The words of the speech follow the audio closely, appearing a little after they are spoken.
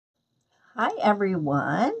Hi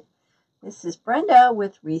everyone, this is Brenda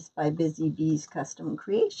with Wreath by Busy Bees Custom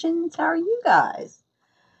Creations. How are you guys?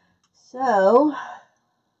 So,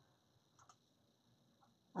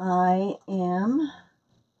 I am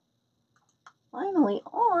finally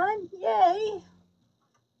on, yay!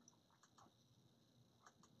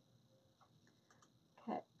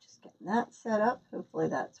 Okay, just getting that set up, hopefully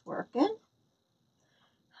that's working.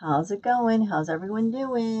 How's it going? How's everyone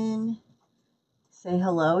doing? Say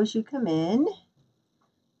hello as you come in.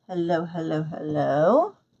 Hello, hello,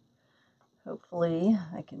 hello. Hopefully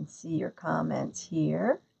I can see your comments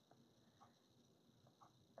here.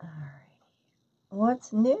 Alright.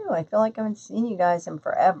 What's new? I feel like I haven't seen you guys in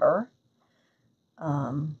forever.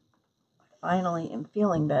 Finally am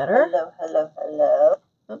feeling better. Hello, hello, hello.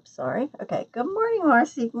 Oops, sorry. Okay, good morning,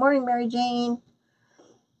 Marcy. Good morning, Mary Jane.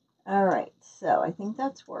 Alright, so I think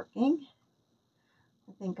that's working.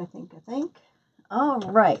 I think.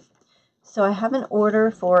 Alright, so I have an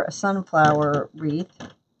order for a sunflower wreath,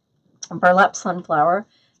 a burlap sunflower.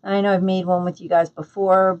 And I know I've made one with you guys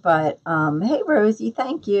before, but hey, Rosie,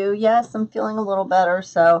 thank you. Yes, I'm feeling a little better,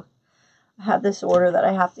 so I have this order that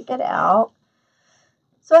I have to get out.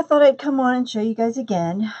 So I thought I'd come on and show you guys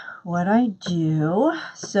again what I do.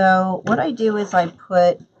 So what I do is I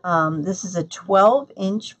put, this is a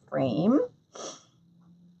 12-inch frame.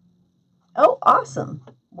 Oh, awesome.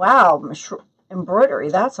 Wow, embroidery,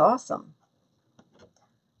 that's awesome.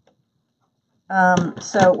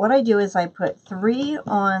 So what I do is I put 3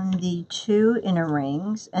 on the 2 inner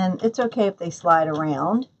rings, and it's okay if they slide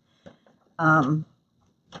around. I'm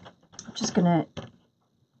just going to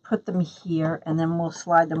put them here, and then we'll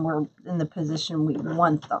slide them where in the position we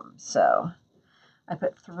want them. So I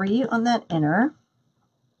put 3 on that inner,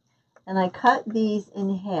 and I cut these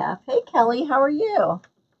in half. Hey Kelly, how are you?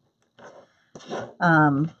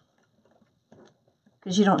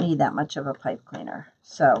 Because you don't need that much of a pipe cleaner.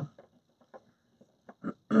 So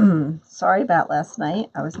sorry about last night.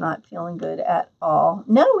 I was not feeling good at all.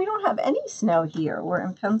 No, we don't have any snow here. We're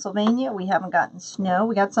in Pennsylvania. We haven't gotten snow.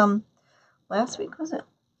 We got some last week, was it?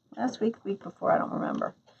 Last week, week before, I don't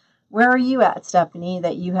remember. Where are you at, Stephanie,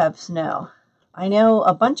 that you have snow? I know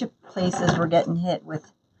a bunch of places were getting hit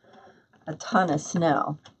with a ton of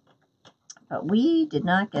snow, but we did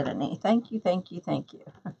not get any. Thank you, thank you, thank you.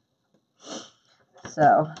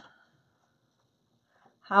 So,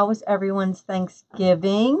 how was everyone's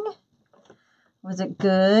Thanksgiving? Was it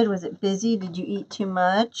good? Was it busy? Did you eat too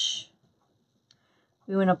much?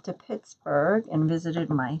 We went up to Pittsburgh and visited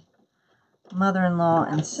my mother-in-law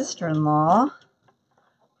and sister-in-law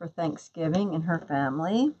for Thanksgiving and her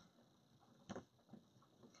family.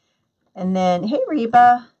 And then, hey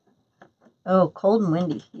Reba. Oh, cold and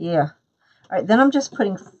windy. Yeah. All right, then I'm just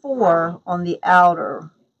putting 4 on the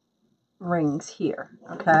outer rings here,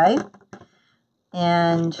 okay?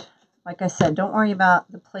 And like I said, don't worry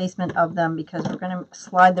about the placement of them because we're going to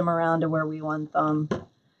slide them around to where we want them.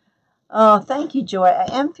 Oh, thank you, Joy. I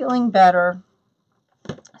am feeling better.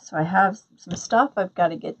 So I have some stuff I've got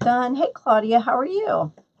to get done. Hey, Claudia, how are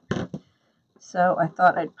you? So I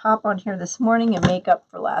thought I'd pop on here this morning and make up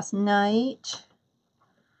for last night,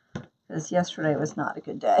 because yesterday was not a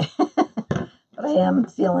good day. But I am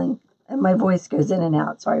feeling, and my voice goes in and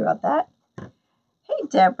out. Sorry about that. Hey,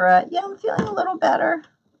 Deborah. Yeah, I'm feeling a little better.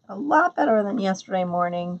 A lot better than yesterday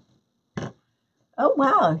morning. Oh,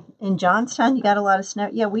 wow. In Johnstown, you got a lot of snow.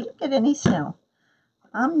 Yeah, we didn't get any snow.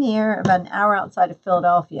 I'm near about an hour outside of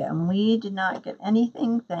Philadelphia, and we did not get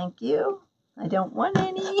anything. Thank you. I don't want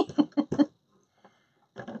any.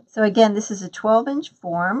 So again, this is a 12-inch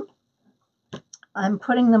form. I'm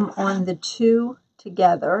putting them on the 2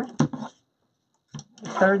 together, the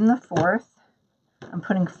 3rd and the 4th. I'm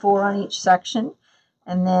putting 4 on each section.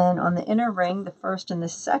 And then on the inner ring, the 1st and the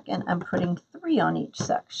 2nd, I'm putting 3 on each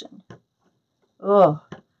section. Oh,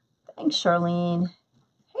 thanks, Charlene.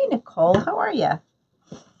 Hey, Nicole, how are you?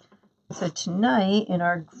 So tonight in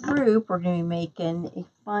our group, we're going to be making a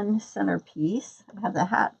fun centerpiece. I have the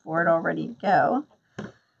hat for it all ready to go.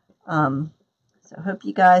 So I hope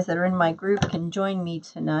you guys that are in my group can join me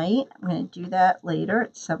tonight. I'm going to do that later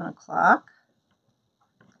at 7 o'clock.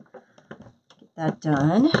 Get that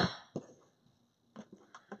done.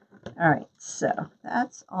 All right, so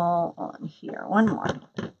that's all on here. One more.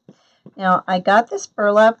 Now, I got this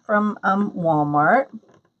burlap from Walmart.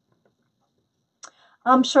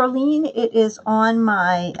 Charlene, it is on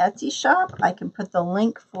my Etsy shop. I can put the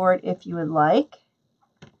link for it if you would like.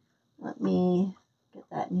 Let me get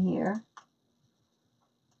that in here.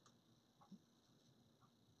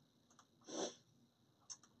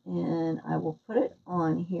 And I will put it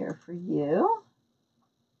on here for you.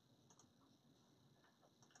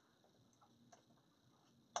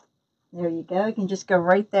 There you go. You can just go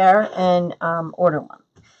right there and order one.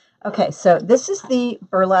 Okay, so this is the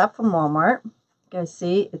burlap from Walmart. You guys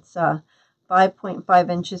see, it's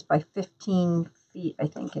 5.5 inches by 15 feet, I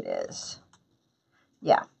think it is.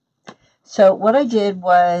 Yeah. So what I did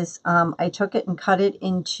was I took it and cut it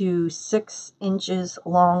into 6 inches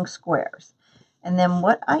long squares. And then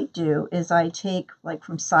what I do is I take like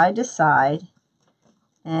from side to side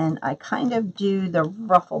and I kind of do the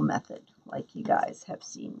ruffle method like you guys have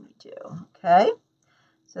seen me do. Okay,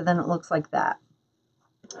 so then it looks like that.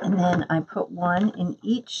 And then I put one in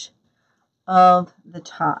each of the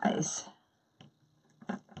ties.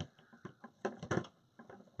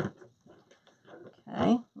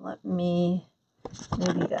 Okay, let me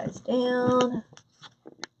move you guys down.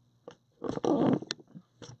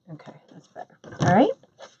 Okay, that's better. All right,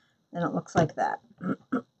 then it looks like that.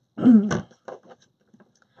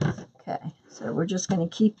 Okay, so we're just going to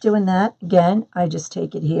keep doing that. Again, I just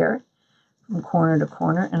take it here from corner to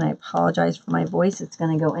corner, and I apologize for my voice. It's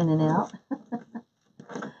going to go in and out.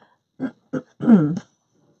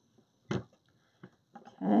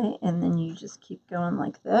 Okay, and then you just keep going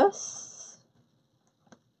like this.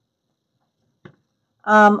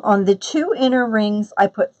 On the 2 inner rings, I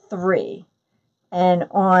put 3. And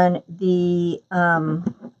on the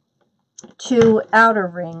 2 outer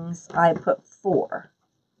rings, I put 4.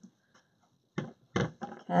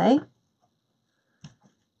 Okay.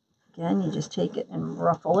 Again, you just take it and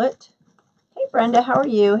ruffle it. Hey, Brenda, how are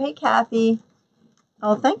you? Hey, Kathy.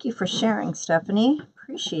 Oh, thank you for sharing, Stephanie.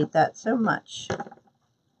 Appreciate that so much.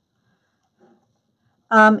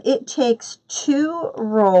 It takes 2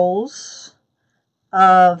 rolls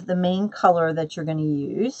of the main color that you're going to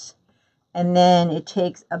use. And then it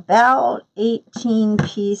takes about 18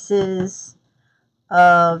 pieces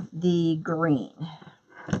of the green.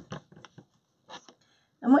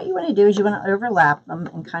 And what you want to do is you want to overlap them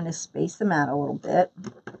and kind of space them out a little bit.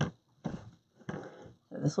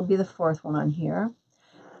 So this will be the 4th one on here.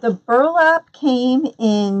 The burlap came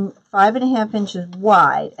in 5.5 inches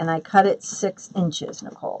wide, and I cut it 6 inches,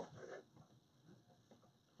 Nicole.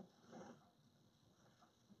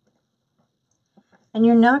 And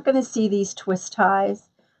you're not going to see these twist ties.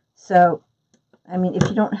 So, I mean, if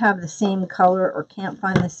you don't have the same color or can't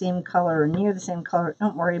find the same color or near the same color,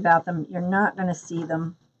 don't worry about them. You're not going to see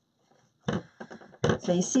them.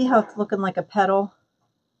 So you see how it's looking like a petal?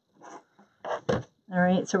 All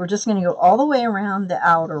right, so we're just going to go all the way around the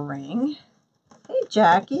outer ring. Hey,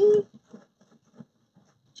 Jackie.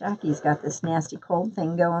 Jackie's got this nasty cold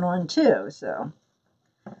thing going on too, so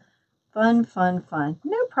fun, fun, fun.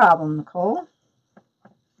 No problem, Nicole.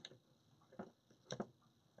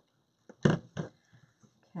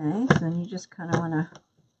 Okay, so then you just kind of want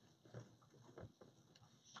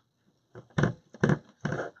to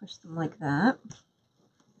push them like that.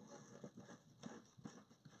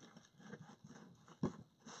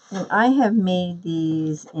 And I have made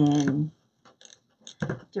these in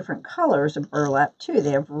different colors of burlap too.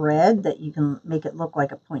 They have red that you can make it look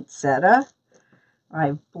like a poinsettia, or I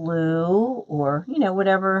have blue, or you know,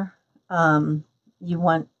 whatever you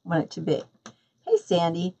want it to be. Hey,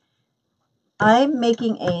 Sandy. I'm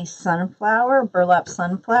making a sunflower, burlap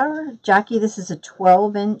sunflower. Jackie, this is a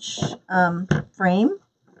 12-inch frame.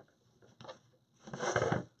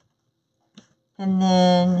 And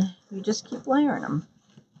then you just keep layering them.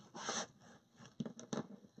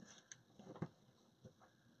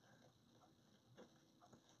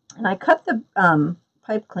 And I cut the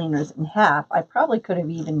pipe cleaners in half. I probably could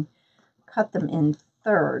have even cut them in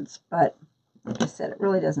thirds, but like I said, it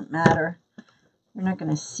really doesn't matter. You're not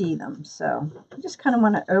going to see them, so you just kind of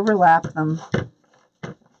want to overlap them,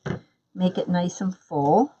 make it nice and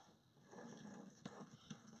full.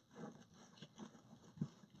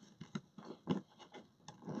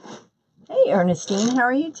 Hey, Ernestine, how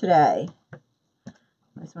are you today?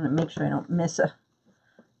 I just want to make sure I don't miss a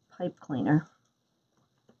pipe cleaner.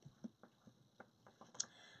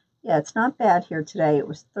 Yeah, it's not bad here today. It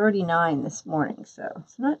was 39 this morning, so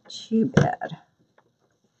it's not too bad.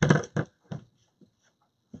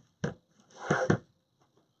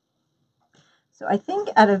 So I think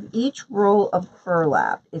out of each roll of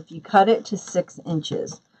burlap, if you cut it to 6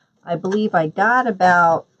 inches, I believe I got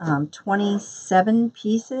about 27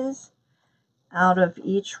 pieces out of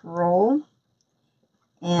each roll.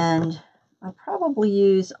 And I'll probably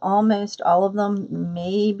use almost all of them,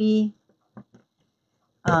 maybe.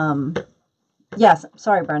 Yes,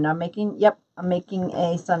 sorry, Brenda, I'm making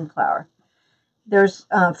a sunflower. There's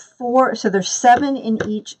 4, so there's 7 in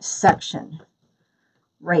each section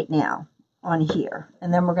right now on here.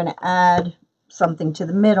 And then we're going to add something to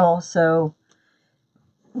the middle, so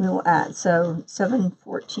we will add, so 7,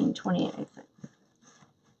 14, 28, I think.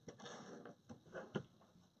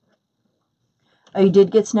 Oh, you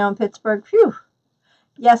did get snow in Pittsburgh? Phew.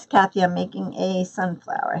 Yes, Kathy, I'm making a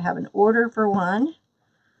sunflower. I have an order for one,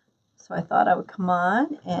 so I thought I would come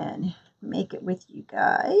on and make it with you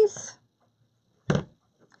guys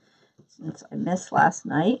since I missed last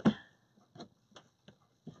night.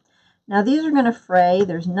 Now these are going to fray.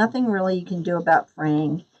 There's nothing really you can do about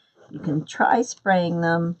fraying. You can try spraying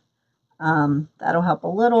them. That'll help a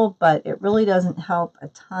little, but it really doesn't help a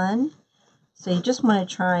ton. So you just want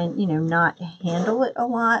to try and, not handle it a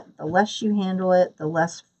lot. The less you handle it, the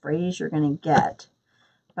less frays you're going to get.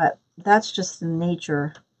 But that's just the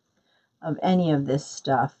nature of any of this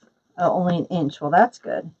stuff. Oh, only an inch. Well, that's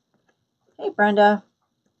good. Hey, Brenda.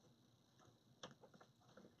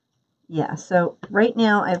 Yeah, so right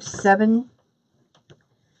now I have 7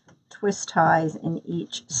 twist ties in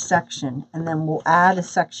each section, and then we'll add a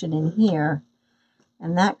section in here,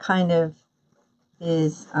 and that kind of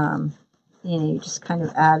is, you just kind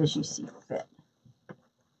of add as you see fit.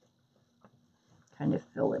 Kind of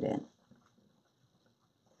fill it in.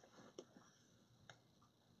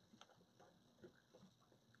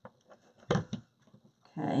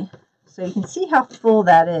 Okay, so you can see how full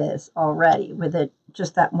that is already with it,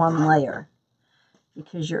 just that one layer,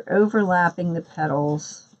 because you're overlapping the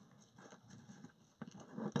petals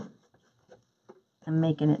and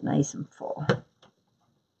making it nice and full.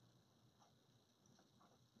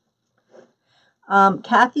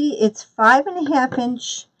 Kathy, it's 5.5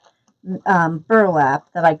 inch burlap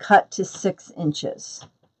that I cut to 6 inches.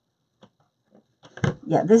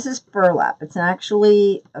 Yeah, this is burlap. It's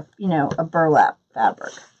actually, a burlap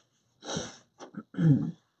fabric.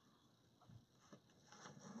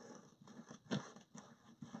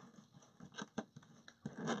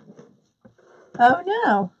 Oh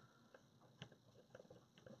no.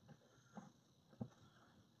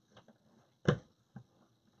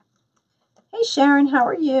 Hey Sharon, how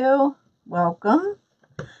are you? Welcome.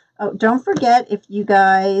 Oh, don't forget, if you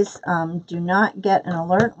guys do not get an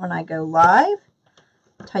alert when I go live,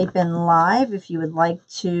 type in live if you would like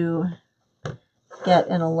to get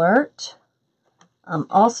an alert.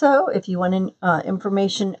 Also, if you want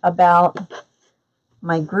information about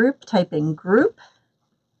my group, type in group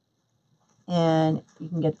and you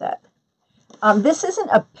can get that. This isn't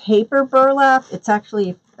a paper burlap, it's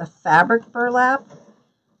actually a fabric burlap.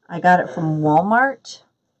 I got it from Walmart.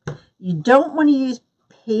 You don't want to use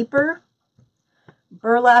paper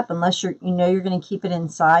burlap unless you're going to keep it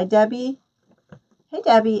inside, Debbie. Hey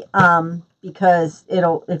Debbie, because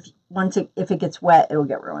if it gets wet, it'll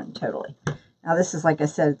get ruined totally. Now this is, like I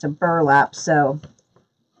said, it's a burlap, so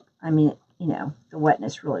I mean, the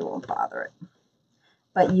wetness really won't bother it.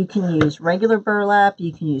 But you can use regular burlap,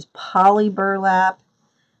 you can use poly burlap,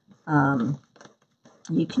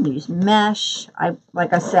 you can use mesh.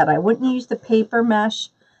 Like I said, I wouldn't use the paper mesh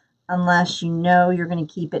unless you're going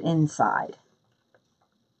to keep it inside.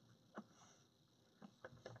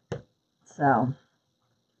 So,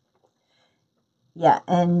 yeah,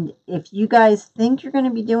 and if you guys think you're going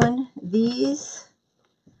to be doing these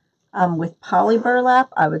with poly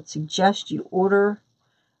burlap, I would suggest you order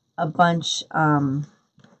a bunch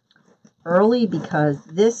early, because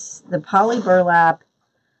the poly burlap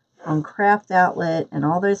on Craft Outlet and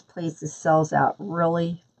all those places sells out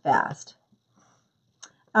really fast.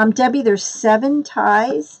 Debbie, there's 7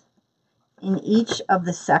 ties in each of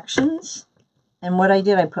the sections, and what I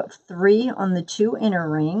did, I put 3 on the 2 inner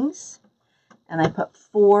rings and I put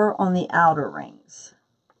 4 on the outer rings.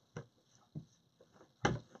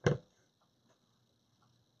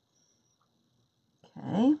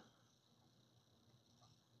 Okay.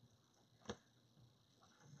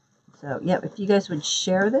 So, yeah, if you guys would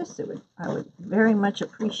share this, I would very much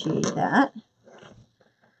appreciate that.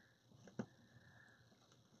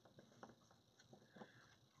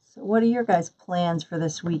 So what are your guys' plans for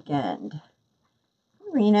this weekend?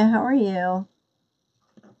 Rena, how are you?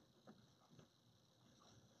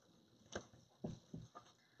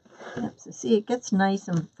 Yep, so see, it gets nice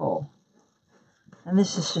and full. And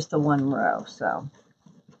this is just the 1 row, so.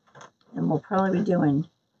 And we'll probably be doing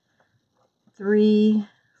 4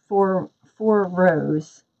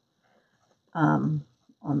 rows on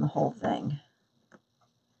the whole thing.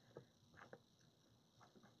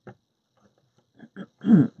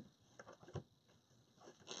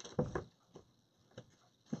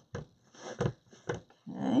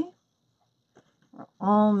 Okay, we're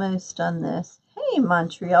almost done this. Hey,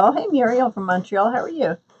 Montreal. Hey, Muriel from Montreal. How are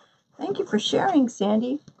you? Thank you for sharing,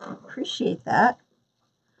 Sandy. Appreciate that.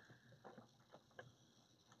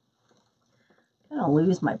 kind of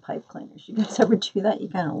lose my pipe cleaners. You guys ever do that? You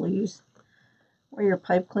kind of lose where your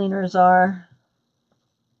pipe cleaners are.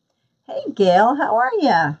 Hey, Gail, how are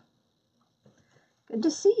ya? Good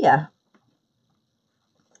to see ya.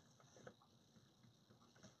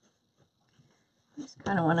 Just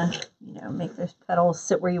kind of want to, make those petals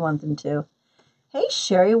sit where you want them to. Hey,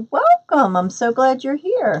 Sherry, welcome. I'm so glad you're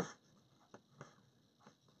here.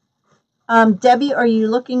 Debbie, are you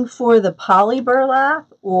looking for the poly burlap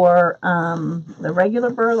or the regular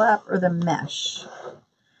burlap or the mesh?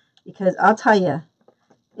 Because I'll tell you,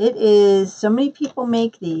 it is, so many people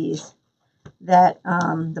make these that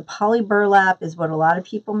the poly burlap is what a lot of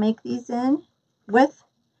people make these with.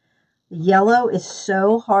 The yellow is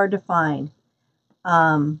so hard to find.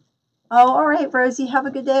 Oh, all right, Rosie, have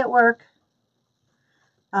a good day at work.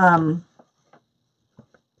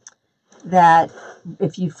 That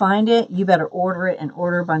if you find it, you better order it and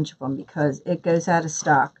order a bunch of them because it goes out of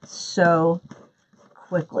stock so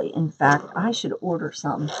quickly. In fact, I should order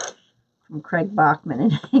some from Craig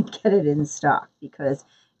Bachman and get it in stock because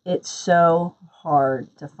it's so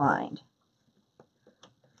hard to find.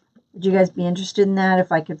 Would you guys be interested in that?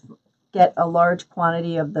 If I could get a large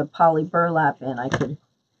quantity of the poly burlap in, I could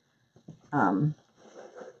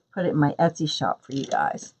put it in my Etsy shop for you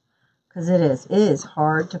guys because it is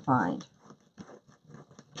hard to find.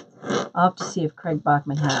 I'll have to see if Craig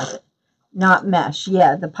Bachman has it. Not mesh.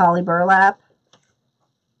 Yeah, the poly burlap.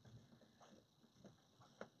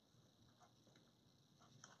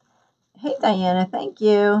 Hey, Diana. Thank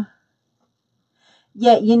you.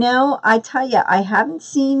 Yeah, I tell you, I haven't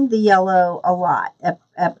seen the yellow a lot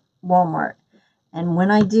at Walmart. And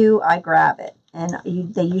when I do, I grab it.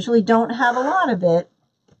 And they usually don't have a lot of it.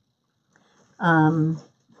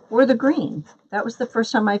 Or the green. That was the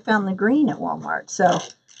first time I found the green at Walmart. So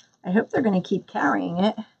I hope they're going to keep carrying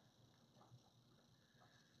it.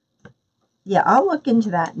 Yeah, I'll look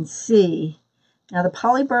into that and see. Now, the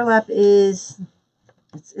poly burlap it's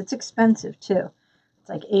expensive, too. It's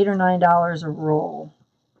like $8 or $9 a roll.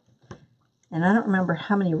 And I don't remember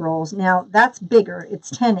how many rolls. Now, that's bigger.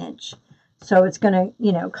 It's 10-inch. So it's going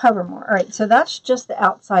to, cover more. All right, so that's just the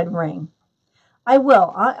outside ring. I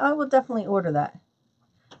will. I will definitely order that.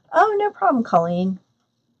 Oh, no problem, Colleen.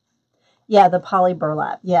 Yeah, the poly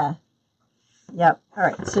burlap. Yeah. Yep. All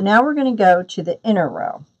right, so now we're going to go to the inner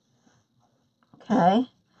row. Okay.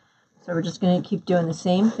 So we're just going to keep doing the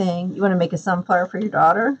same thing. You want to make a sunflower for your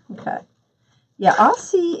daughter? Okay. Yeah, I'll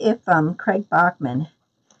see if Craig Bachman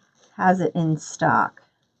has it in stock.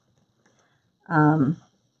 I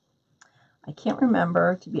can't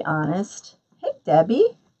remember, to be honest. Hey,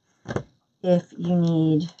 Debbie. If you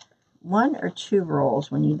need 1 or 2 rolls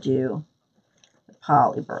when you do the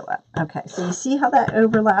poly burlap. Okay, so you see how that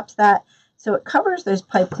overlaps that? So it covers those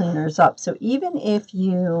pipe cleaners up. So even if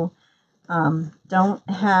you don't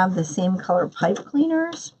have the same color pipe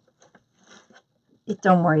cleaners,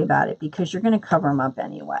 don't worry about it because you're going to cover them up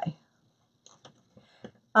anyway.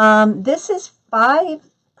 This is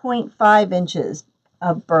 5.5 inches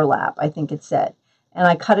of burlap, I think it said. And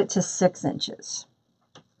I cut it to 6 inches.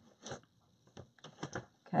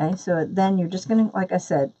 Okay, so then you're just going to, like I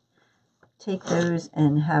said, take those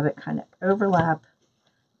and have it kind of overlap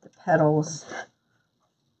the petals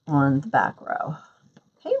on the back row.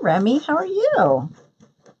 Hey, Remy, how are you?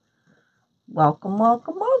 Welcome,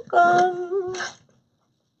 welcome, welcome.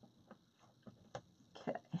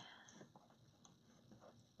 Okay.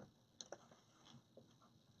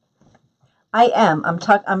 I am.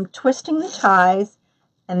 I'm twisting the ties,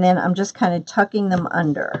 and then I'm just kind of tucking them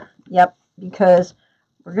under. Yep, because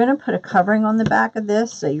we're going to put a covering on the back of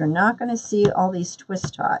this, so you're not going to see all these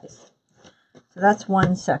twist ties. So that's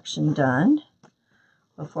one section done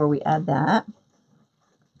before we add that.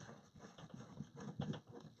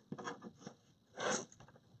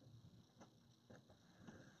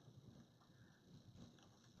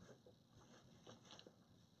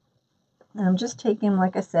 And I'm just taking them,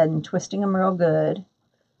 like I said, and twisting them real good.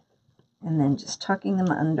 And then just tucking them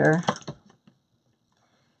under.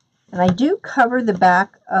 And I do cover the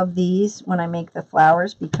back of these when I make the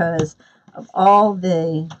flowers because of all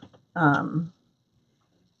the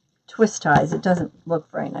twist ties. It doesn't look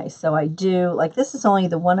very nice. So I do, like this is only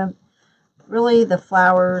the one of, really the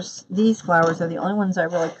flowers, these flowers are the only ones I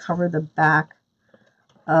really cover the back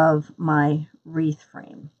of my wreath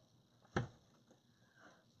frame.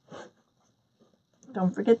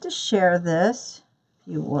 Don't forget to share this, if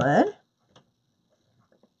you would.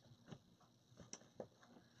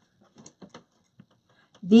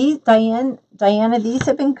 These, Diana, these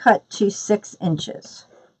have been cut to 6 inches.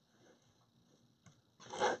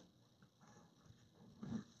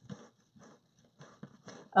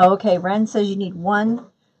 Oh, okay, Ren says you need one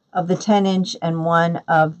of the 10-inch and one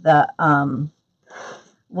of the,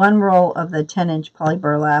 one roll of the 10-inch poly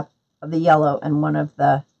burlap of the yellow and one of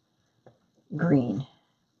the green.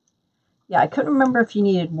 Yeah, I couldn't remember if you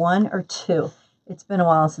needed one or two. It's been a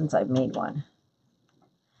while since I've made one.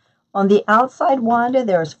 On the outside, Wanda,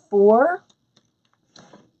 there's 4.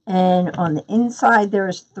 And on the inside,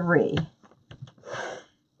 there's 3.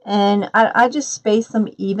 And I just space them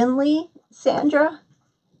evenly, Sandra.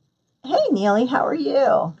 Hey, Neely, how are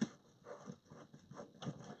you?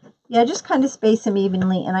 Yeah, just kind of space them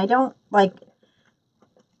evenly. And I don't, like,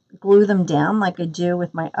 glue them down like I do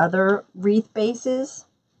with my other wreath bases.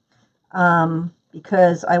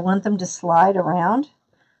 Because I want them to slide around.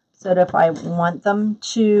 So that if I want them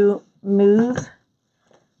to move,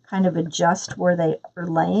 kind of adjust where they are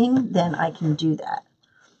laying, then I can do that.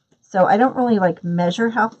 So I don't really like measure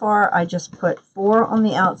how far. I just put 4 on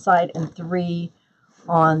the outside and 3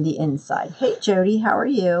 on the inside. Hey, Jody, how are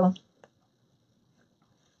you?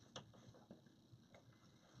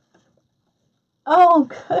 Oh,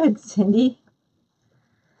 good, Cindy.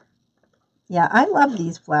 Yeah, I love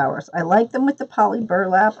these flowers. I like them with the poly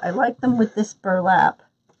burlap. I like them with this burlap.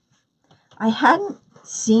 I hadn't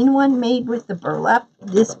seen one made with the burlap,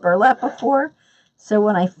 this burlap before. So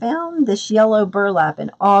when I found this yellow burlap in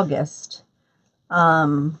August,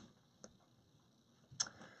 I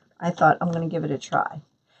thought I'm going to give it a try.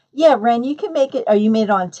 Yeah, Ren, you can make it, oh, you made it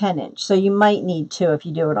on 10-inch, so you might need 2 if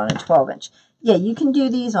you do it on a 12-inch. Yeah, you can do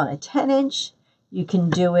these on a 10-inch. You can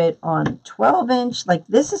do it on 12-inch. Like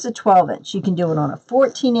this is a 12-inch. You can do it on a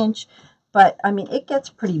 14-inch. But, I mean, it gets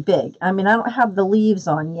pretty big. I mean, I don't have the leaves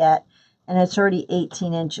on yet, and it's already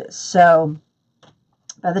 18 inches. So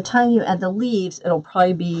by the time you add the leaves, it'll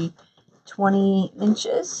probably be 20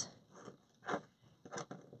 inches.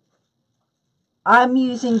 I'm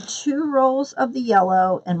using 2 rolls of the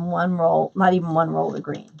yellow and 1 roll, not even 1 roll of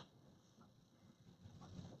green.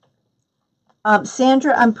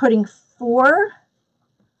 Sandra, I'm putting 4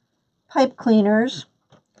 pipe cleaners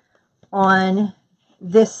on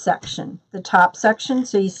this section, the top section.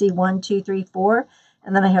 So you see 1, 2, 3, 4,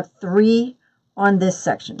 and then I have 3 on this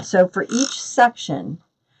section. So for each section,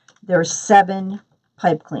 there are 7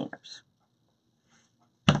 pipe cleaners.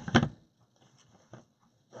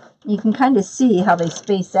 You can kind of see how they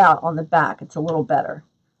space out on the back. It's a little better.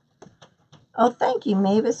 Oh, thank you,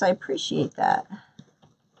 Mavis. I appreciate that.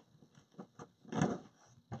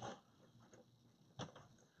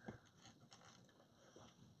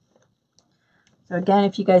 So again,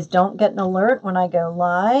 if you guys don't get an alert when I go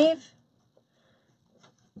live.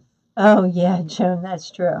 Oh, yeah, Joan,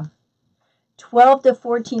 that's true. 12 to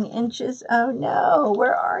 14 inches. Oh, no.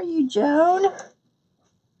 Where are you, Joan?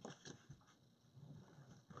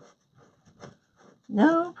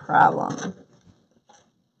 No problem.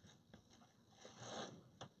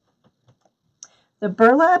 The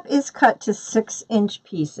burlap is cut to 6-inch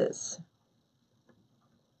pieces.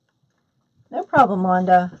 No problem,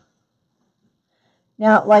 Wanda.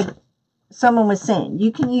 Now, like someone was saying,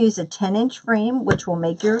 you can use a 10-inch frame, which will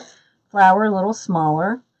make your flower a little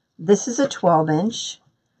smaller. This is a 12-inch.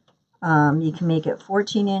 You can make it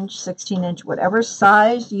 14-inch, 16-inch, whatever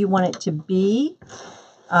size you want it to be.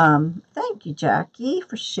 Thank you, Jackie,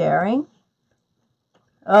 for sharing.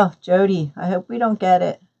 Oh, Jody, I hope we don't get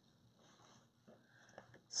it.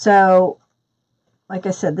 So, like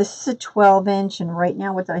I said, this is a 12-inch, and right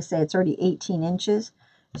now, what did I say? It's already 18 inches.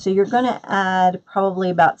 So you're going to add probably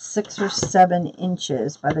about 6 or 7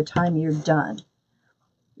 inches by the time you're done.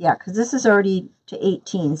 Yeah, because this is already to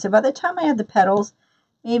 18. So by the time I add the petals,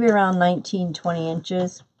 maybe around 19, 20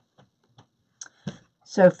 inches.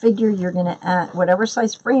 So figure you're going to add, whatever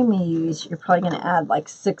size frame you use, you're probably going to add like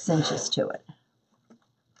 6 inches to it.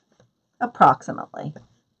 Approximately.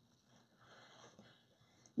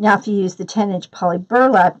 Now if you use the 10-inch poly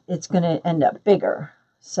burlap, it's going to end up bigger.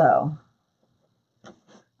 So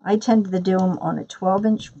I tend to do them on a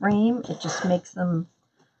 12-inch frame. It just makes them,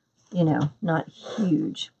 you know, not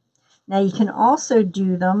huge. Now you can also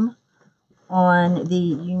do them on the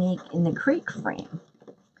Unique in the Creek frame,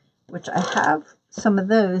 which I have some of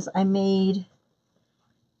those. I made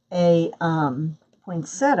a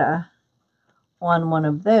poinsettia on one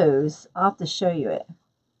of those. I'll have to show you it.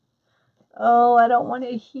 Oh, I don't want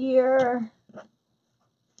to hear.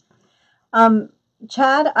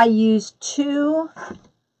 Chad, I used 2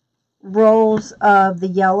 rolls of the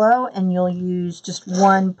yellow, and you'll use just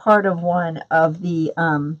part of one of the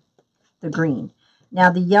green. Now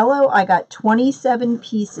the yellow I got 27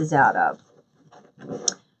 pieces out of.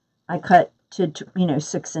 I cut to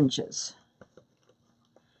 6 inches.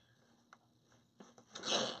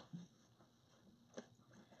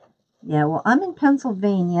 Yeah, well, I'm in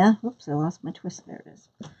Pennsylvania. Whoops, I lost my twist. There it is.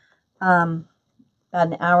 About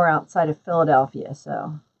an hour outside of Philadelphia,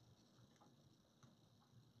 so.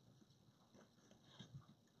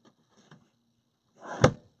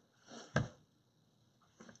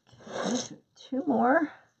 Okay, 2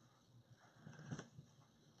 more.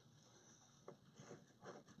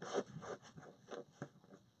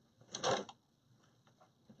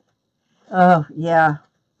 Oh, yeah.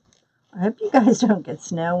 I hope you guys don't get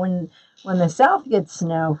snow. When the South gets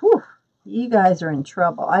snow, whew, you guys are in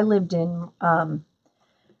trouble. I lived in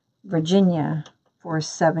Virginia for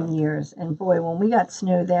 7 years, and boy, when we got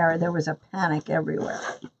snow there was a panic everywhere.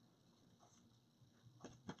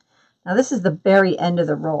 Now, this is the very end of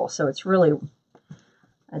the roll, so it's really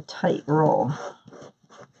a tight roll.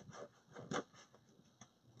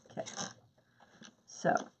 Okay,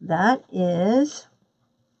 so that is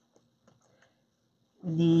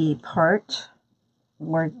the part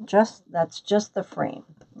where that's just the frame.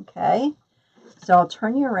 Okay, so I'll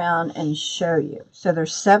turn you around and show you. So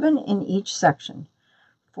there's 7 in each section,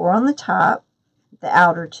 4 on the top, the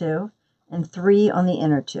outer 2, and 3 on the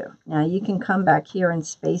inner 2. Now you can come back here and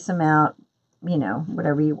space them out, you know,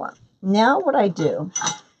 whatever you want. Now what I do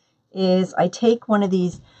is I take one of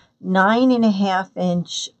these 9.5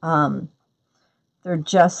 inch, they're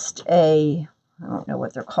just I don't know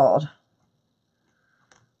what they're called,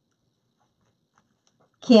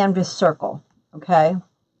 canvas circle, okay?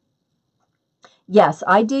 Yes,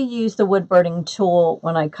 I do use the wood burning tool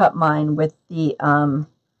when I cut mine with the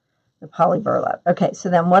poly burlap. Okay, so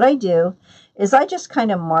then what I do is I just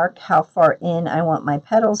kind of mark how far in I want my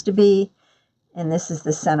petals to be, and this is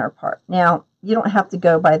the center part. Now, you don't have to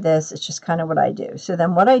go by this, it's just kind of what I do. So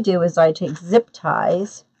then what I do is I take zip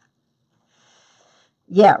ties.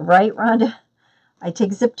 Yeah, right, Rhonda? I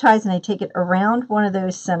take zip ties and I take it around one of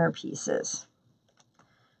those center pieces.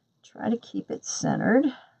 Try to keep it centered.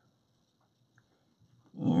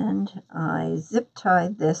 And I zip tie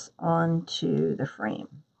this onto the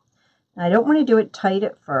frame. Now, I don't want to do it tight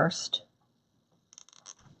at first,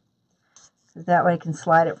 so that way I can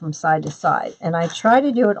slide it from side to side. And I try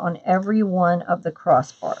to do it on every one of the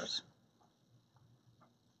crossbars.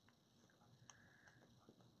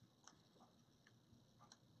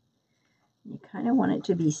 You kind of want it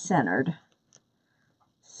to be centered.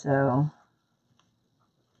 So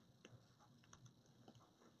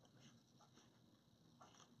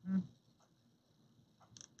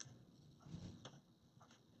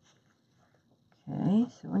okay,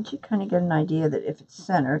 so once you kind of get an idea that if it's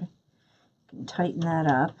centered, you can tighten that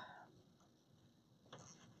up.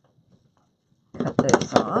 Cut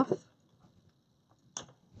those off.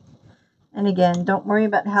 And again, don't worry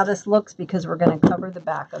about how this looks because we're going to cover the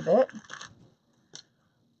back of it.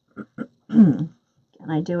 And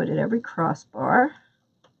I do it at every crossbar.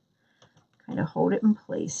 Kind of hold it in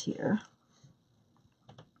place here.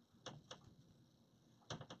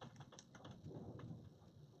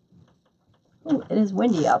 Ooh, it is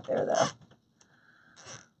windy out there though.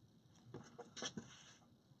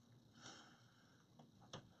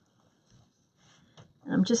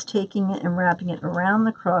 And I'm just taking it and wrapping it around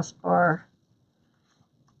the crossbar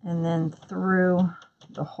and then through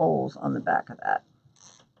the holes on the back of that.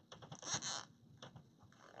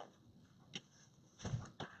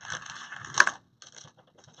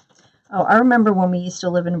 Oh, I remember when we used to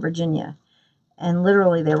live in Virginia, and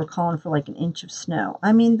literally they were calling for like an inch of snow.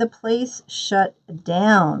 I mean, the place shut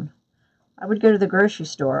down. I would go to the grocery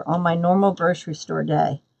store on my normal grocery store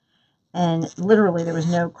day, and literally there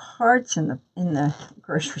was no carts in the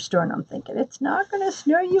grocery store, and I'm thinking, it's not going to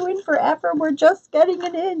snow you in forever. We're just getting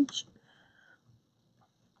an inch.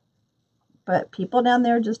 But people down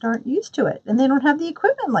there just aren't used to it, and they don't have the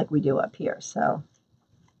equipment like we do up here, so.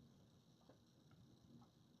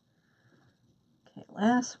 Okay,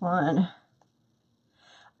 last one.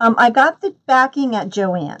 I got the backing at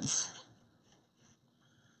Joanne's.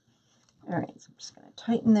 All right, so I'm just going to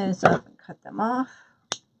tighten those up and cut them off.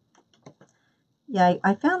 Yeah,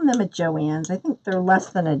 I found them at Joanne's. I think they're less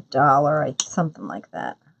than $1, something like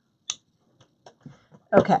that.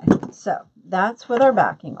 Okay, so that's with our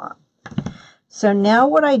backing on. So now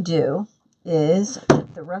what I do is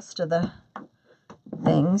get the rest of the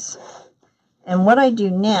things. And what I do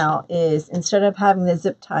now is, instead of having the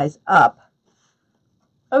zip ties up,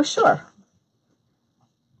 oh, sure.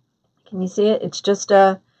 Can you see it? It's just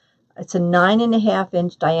it's a 9.5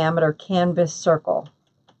 inch diameter canvas circle.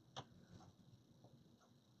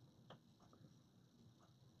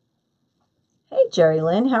 Hey, Jerry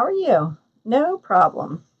Lynn, how are you? No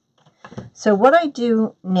problem. So what I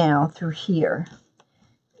do now through here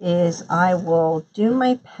is I will do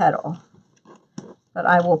my petal but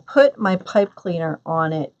I will put my pipe cleaner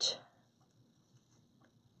on it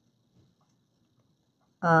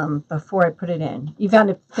before I put it in. You found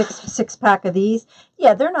a 6-pack of these?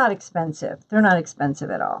 Yeah, they're not expensive. They're not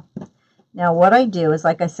expensive at all. Now what I do is,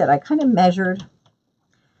 like I said, I kind of measured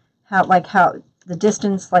how the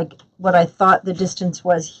distance, like what I thought the distance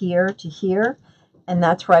was here to here, and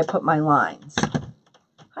that's where I put my lines.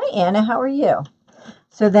 Hi Anna, how are you?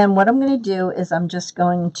 So then what I'm going to do is I'm just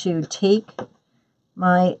going to take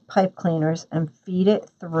my pipe cleaners and feed it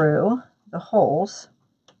through the holes.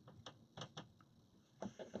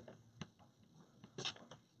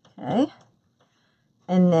 Okay.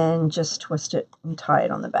 And then just twist it and tie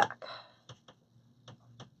it on the back.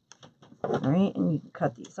 All right, and you can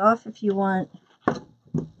cut these off if you want.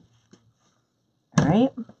 All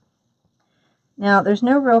right. Now, there's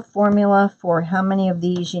no real formula for how many of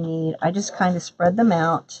these you need. I just kind of spread them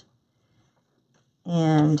out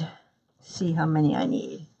and see how many I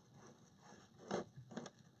need.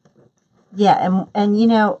 Yeah, and you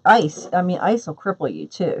know, ice will cripple you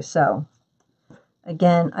too. So,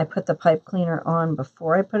 again, I put the pipe cleaner on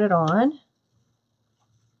before I put it on.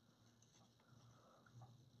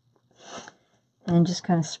 And just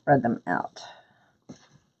kind of spread them out.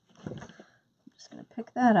 I'm just going to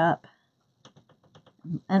pick that up.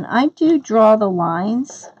 And I do draw the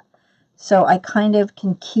lines so I kind of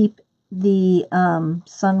can keep the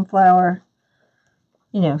sunflower,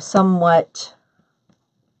 you know, somewhat,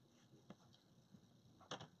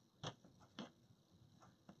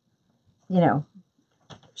 you know,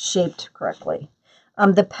 shaped correctly.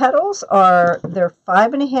 The petals are, they're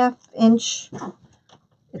 5.5 inch,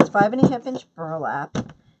 it's 5.5 inch burlap,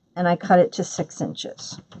 and I cut it to 6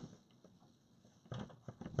 inches.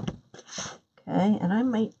 Okay, and I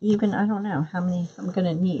might even, I don't know how many I'm going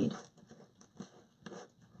to need.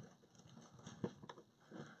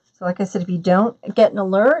 So like I said, if you don't get an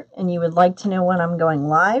alert and you would like to know when I'm going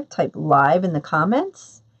live, type live in the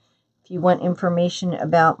comments. If you want information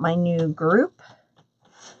about my new group,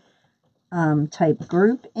 type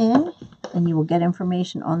group in and you will get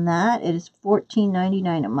information on that. It is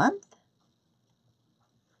 $14.99 a month.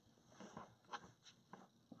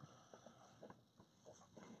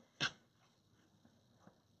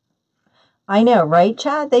 I know, right,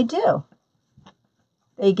 Chad? They do.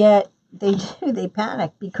 They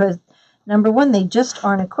panic because, number one, they just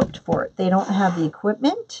aren't equipped for it. They don't have the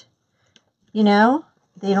equipment, you know,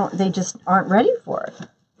 they just aren't ready for it.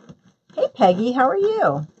 Hey, Peggy, how are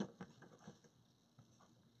you?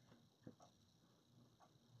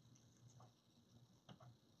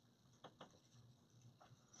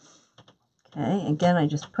 Okay, again, I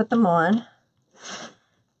just put them on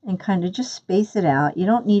and kind of just space it out. You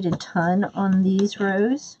don't need a ton on these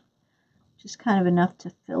rows, just kind of enough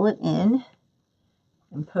to fill it in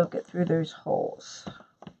and poke it through those holes.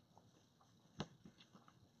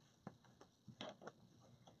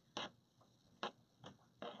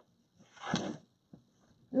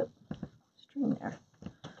 Oop, string there.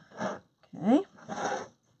 Okay.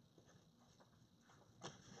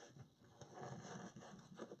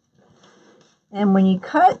 And when you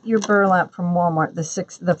cut your burlap from Walmart, the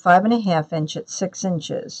 5.5 inch at 6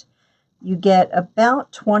 inches, you get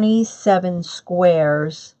about 27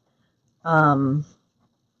 squares out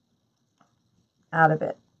of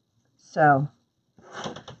it. So,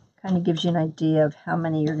 kind of gives you an idea of how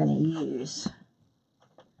many you're going to use.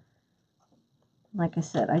 Like I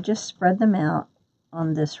said, I just spread them out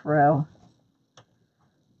on this row.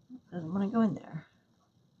 Doesn't want to go in there.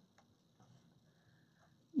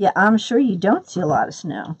 Yeah, I'm sure you don't see a lot of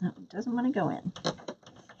snow. It doesn't want to go in.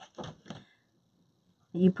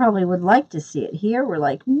 You probably would like to see it. Here, we're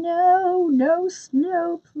like, no, no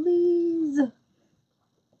snow, please.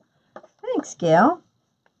 Thanks, Gail.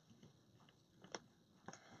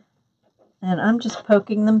 And I'm just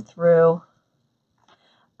poking them through.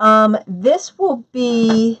 This will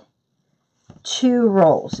be 2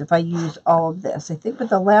 rolls if I use all of this. I think with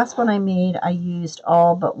the last one I made, I used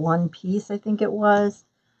all but one piece, I think it was.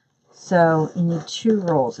 So you need 2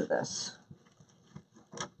 rolls of this.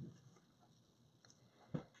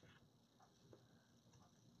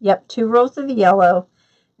 Yep, 2 rolls of the yellow,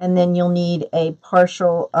 and then you'll need a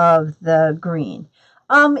partial of the green.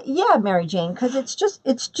 Yeah, Mary Jane, because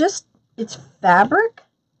it's fabric,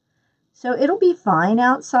 so it'll be fine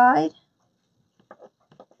outside.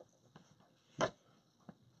 So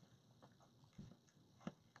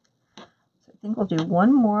I think we'll do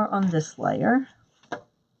one more on this layer.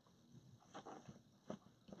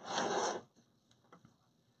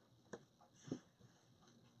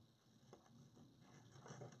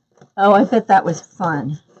 Oh, I bet that was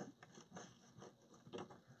fun.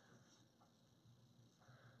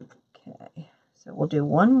 do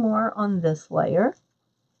one more on this layer.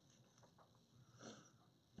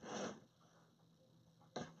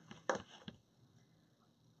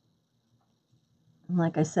 And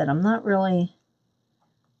like I said, I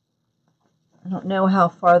don't know how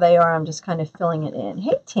far they are. I'm just kind of filling it in.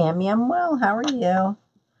 Hey, Tammy, I'm well. How are you?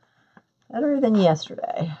 Better than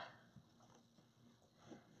yesterday.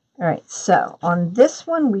 All right, so on this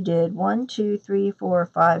one, we did 1, 2, 3, 4,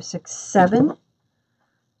 5, 6, 7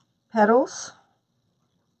 petals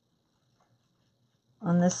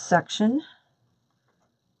on this section.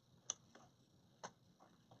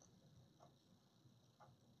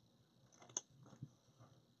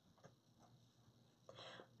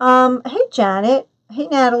 Hey, Janet. Hey,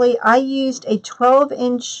 Natalie. I used a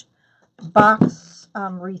 12-inch box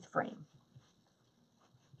wreath frame.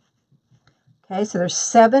 Okay, so there's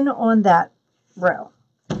 7 on that row.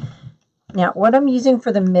 Now, what I'm using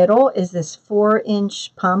for the middle is this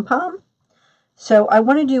 4-inch pom-pom. So I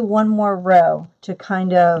want to do one more row to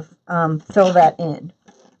kind of fill that in.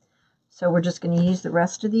 So we're just going to use the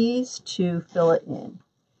rest of these to fill it in.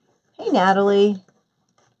 Hey, Natalie.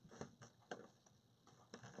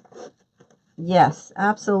 Yes,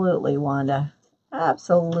 absolutely, Wanda.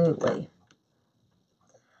 Absolutely.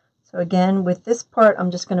 So again, with this part,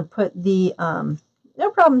 I'm just going to put the,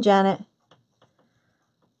 no problem, Janet,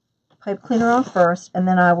 pipe cleaner on first, and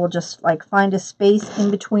then I will just like find a space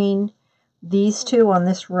in between these two on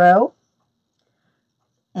this row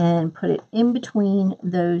and put it in between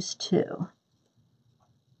those two.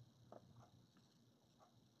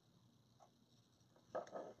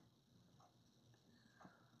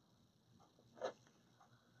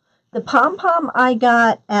 The pom-pom I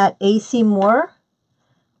got at AC Moore,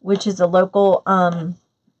 which is a local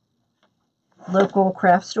local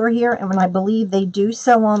craft store here, and I believe they do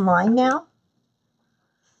sell online now.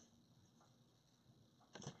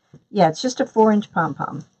 Yeah, it's just a 4-inch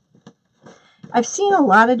pom-pom. I've seen a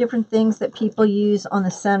lot of different things that people use on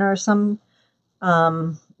the center. Some,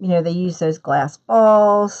 you know, they use those glass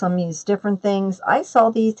balls. Some use different things. I saw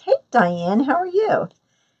these. Hey, Diane, how are you?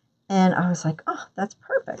 And I was like, oh, that's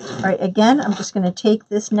perfect. All right, again, I'm just going to take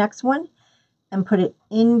this next one and put it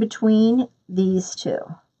in between these two.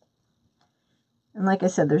 And like I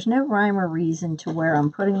said, there's no rhyme or reason to where I'm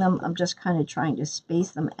putting them. I'm just kind of trying to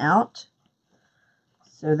space them out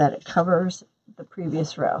so that it covers the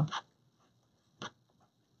previous row.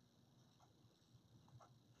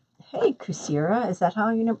 Hey, Kusira, is that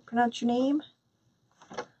how you pronounce your name?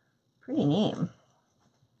 Pretty name.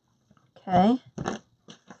 Okay.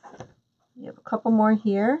 You have a couple more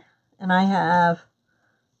here, and I have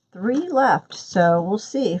 3 left, so we'll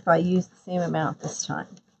see if I use the same amount this time.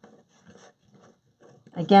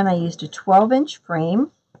 Again, I used a 12-inch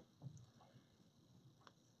frame,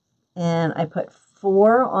 and I put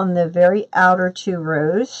 4 on the very outer 2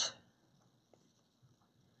 rows,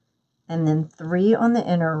 and then 3 on the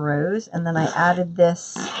inner rows, and then I added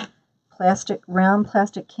this round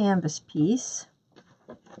plastic canvas piece,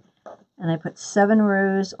 and I put 7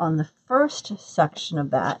 rows on the first section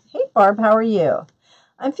of that. Hey, Barb, how are you?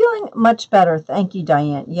 I'm feeling much better. Thank you,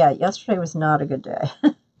 Diane. Yeah, yesterday was not a good day.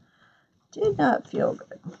 Did not feel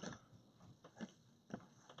good.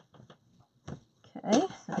 Okay,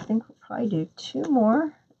 I think we'll probably do 2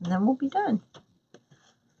 more, and then we'll be done.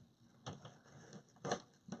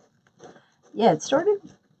 Yeah, it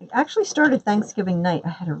actually started Thanksgiving night. I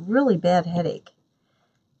had a really bad headache.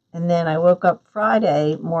 And then I woke up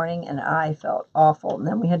Friday morning, and I felt awful. And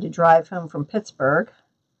then we had to drive home from Pittsburgh.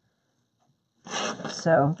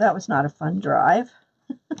 So that was not a fun drive.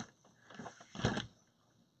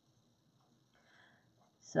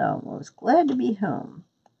 So I was glad to be home.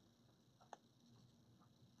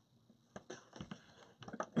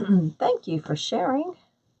 Thank you for sharing.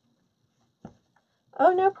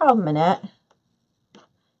 Oh, no problem, Annette.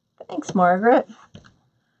 Thanks, Margaret.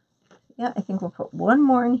 Yeah, I think we'll put 1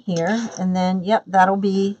 more in here. And then, yep, that'll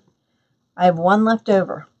be, I have 1 left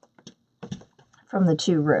over from the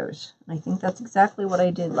 2 rows. I think that's exactly what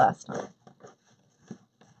I did last time.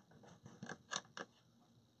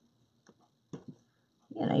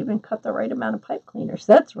 And I even cut the right amount of pipe cleaners.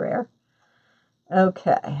 That's rare.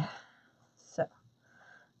 Okay. So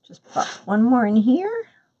just pop 1 more in here.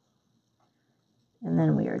 And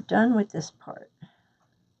then we are done with this part.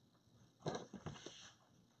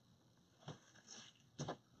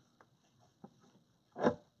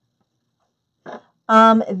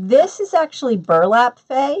 This is actually burlap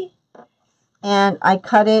Faye. And I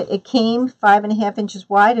cut it. It came 5.5 inches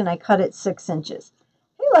wide, and I cut it 6 inches.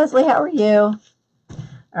 Hey, Leslie, how are you?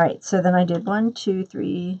 All right, so then I did 1, 2,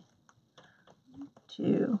 3,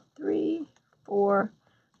 4,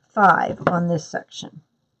 5 on this section.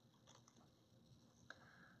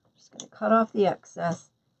 Just going to cut off the excess.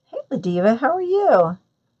 Hey, Ladiva, how are you?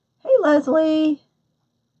 Hey, Leslie.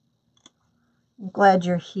 I'm glad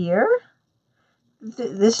you're here.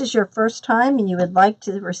 This is your first time and you would like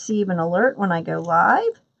to receive an alert when I go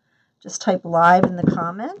live, just type live in the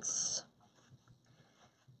comments.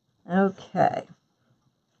 Okay.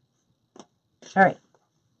 All right.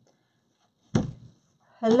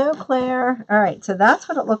 Hello, Claire. All right, so that's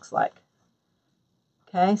what it looks like.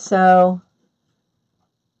 Okay, so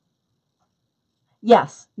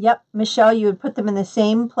yes, yep, Michelle, you would put them in the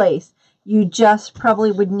same place. You just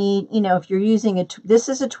probably would need, you know, if you're using this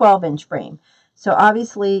is a 12-inch frame. So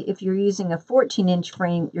obviously, if you're using a 14-inch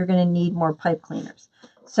frame, you're going to need more pipe cleaners.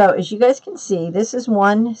 So as you guys can see, this is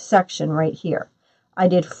one section right here. I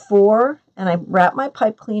did 4, and I wrapped my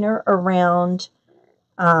pipe cleaner around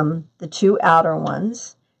the 2 outer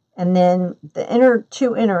ones. And then the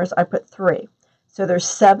 2 inners, I put 3. So there's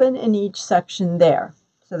 7 in each section there.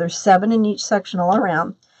 So there's 7 in each section all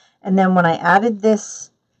around. And then when I added this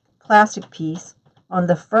plastic piece, on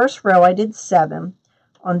the first row, I did 7.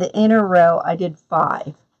 On the inner row, I did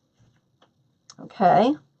 5.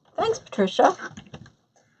 Okay, thanks, Patricia.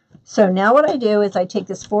 So now what I do is I take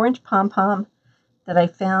this 4-inch pom-pom that I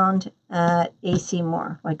found at AC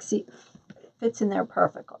Moore. Like, see, it fits in there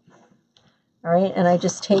perfectly. All right, and I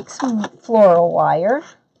just take some floral wire.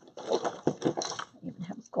 I even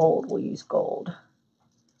have gold. We'll use gold.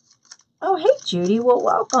 Oh, hey, Judy. Well,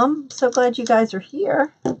 welcome. So glad you guys are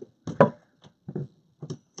here.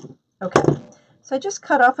 Okay. So I just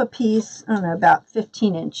cut off a piece, I don't know, about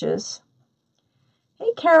 15 inches.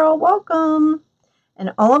 Hey, Carol, welcome.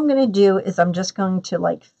 And all I'm going to do is I'm just going to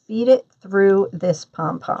like feed it through this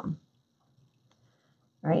pom-pom.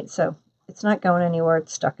 All right, so it's not going anywhere.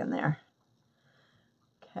 It's stuck in there.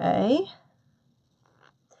 Okay.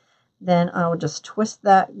 Then I'll just twist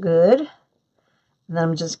that good. And then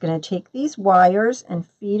I'm just going to take these wires and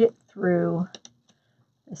feed it through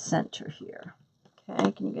the center here.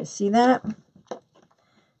 Okay, can you guys see that?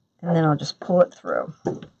 And then I'll just pull it through.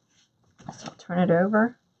 So I'll turn it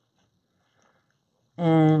over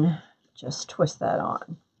and just twist that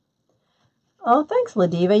on. Oh, thanks,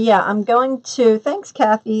 Ladiva. Yeah, I'm going to, thanks,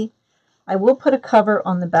 Kathy. I will put a cover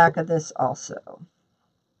on the back of this also.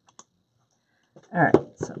 All right,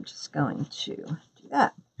 so I'm just going to do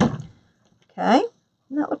that. Okay, doesn't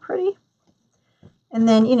that look pretty? And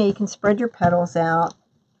then, you know, you can spread your petals out,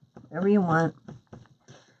 whatever you want.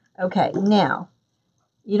 Okay, now,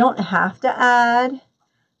 you don't have to add,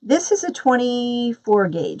 this is a 24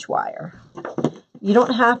 gauge wire. You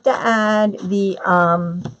don't have to add the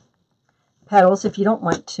petals if you don't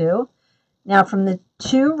want to. Now, from the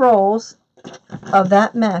 2 rolls of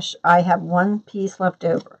that mesh, I have 1 piece left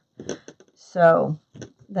over. So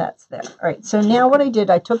that's there. All right, so now what I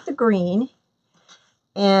did, I took the green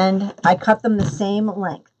and I cut them the same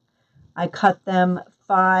length. I cut them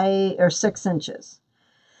 5 or 6 inches.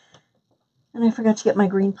 And I forgot to get my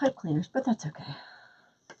green pipe cleaners, but that's okay.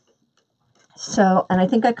 So, and I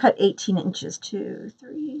think I cut 18 inches. 2,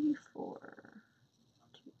 3, 4,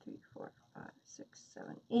 2, 3, 4, 5, 6,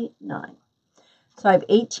 7, 8, 9. So I have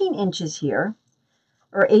 18 inches here,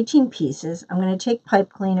 or 18 pieces. I'm going to take pipe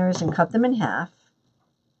cleaners and cut them in half.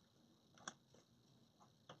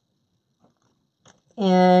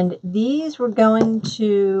 And these we're going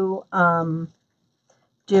to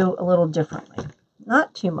do a little differently.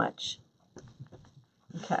 Not too much.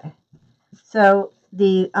 Okay. So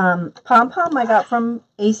the pom-pom I got from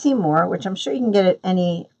AC Moore, which I'm sure you can get at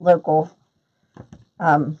any local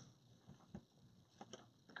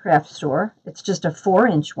craft store. It's just a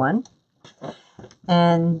 4-inch one.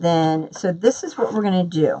 And then, so this is what we're going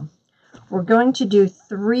to do. We're going to do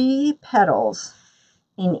 3 petals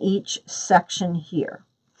in each section here.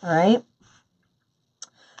 All right.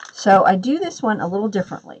 So I do this one a little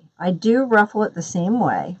differently. I do ruffle it the same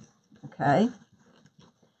way. Okay.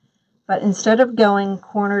 But instead of going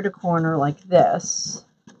corner to corner like this,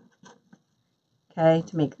 okay,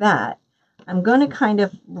 to make that, I'm going to kind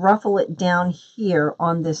of ruffle it down here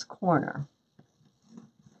on this corner.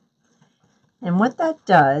 And what that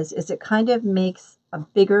does is it kind of makes a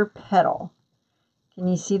bigger petal. Can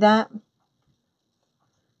you see that?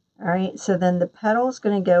 All right, so then the petal is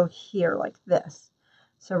going to go here like this.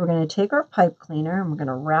 So we're going to take our pipe cleaner and we're going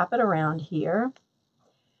to wrap it around here.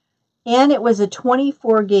 And it was a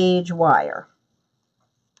 24 gauge wire.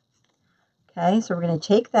 Okay, so we're going to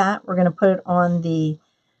take that. We're going to put it on the,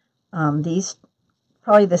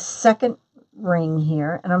 probably the second ring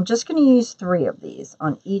here. And I'm just going to use 3 of these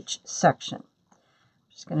on each section.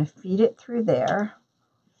 Just going to feed it through there.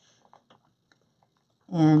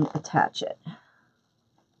 and attach it.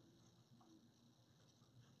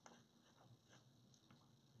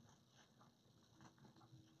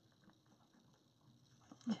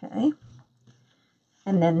 Okay,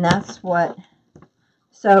 and then that's what,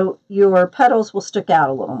 so your petals will stick out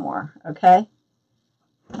a little more, okay,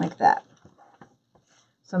 like that.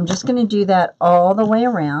 So I'm just going to do that all the way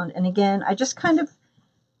around, and again, I just kind of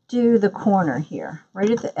do the corner here, right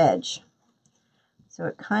at the edge. So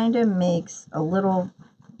it kind of makes a little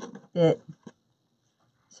bit,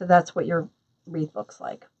 so that's what your wreath looks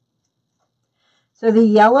like. So the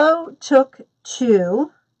yellow took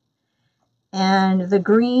 2, and the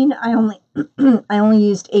green I only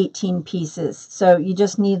used 18 pieces. So you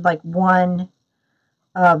just need like 1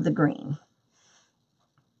 of the green.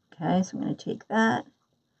 Okay, so I'm going to take that,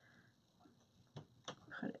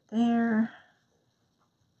 put it there.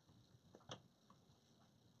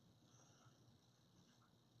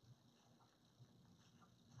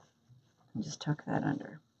 And just tuck that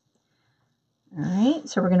under. All right,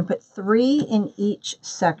 so we're going to put 3 in each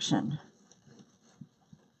section.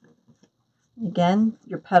 Again,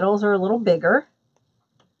 your petals are a little bigger.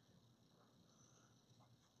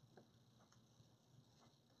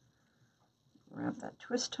 Wrap that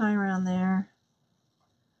twist tie around there.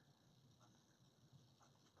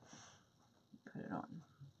 Put it on.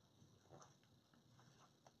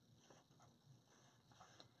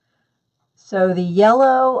 So the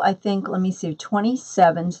yellow, I think, let me see,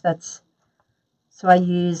 27. So I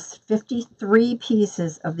use 53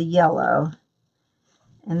 pieces of the yellow,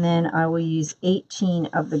 and then I will use 18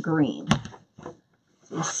 of the green.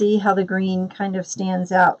 So you see how the green kind of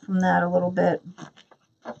stands out from that a little bit.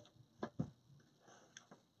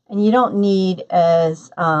 And you don't need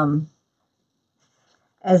as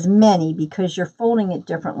many because you're folding it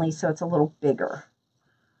differently, so it's a little bigger.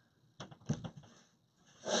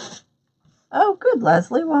 Oh, good,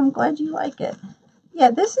 Leslie. Well, I'm glad you like it.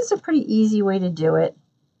 Yeah, this is a pretty easy way to do it.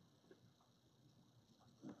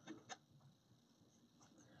 It's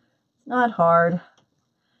not hard.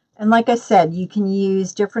 And like I said, you can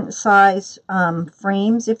use different size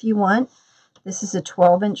frames if you want. This is a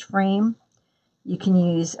 12-inch frame. You can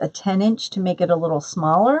use a 10-inch to make it a little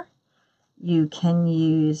smaller. You can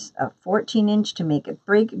use a 14-inch to make it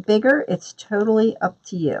bigger. It's totally up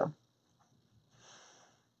to you.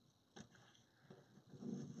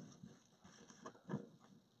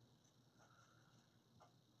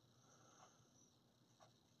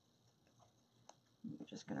 You're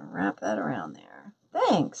just going to wrap that around there.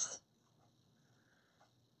 Thanks.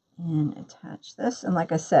 And attach this. And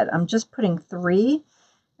like I said, I'm just putting 3,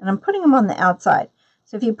 and I'm putting them on the outside.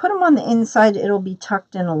 So if you put them on the inside, it'll be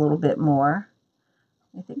tucked in a little bit more.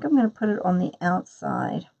 I think I'm going to put it on the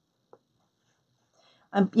outside.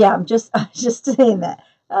 I'm just saying that.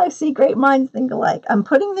 Oh, see, great minds think alike. I'm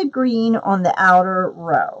putting the green on the outer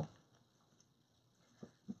row.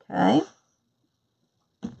 Okay.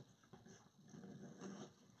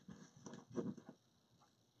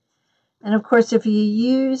 And of course, if you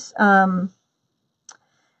use a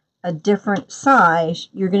different size,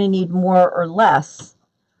 you're going to need more or less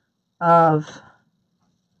of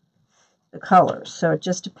the colors. So it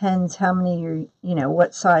just depends how many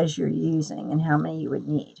what size you're using and how many you would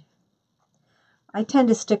need. I tend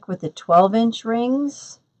to stick with the 12-inch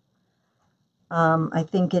rings. I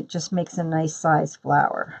think it just makes a nice size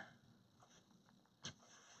flower.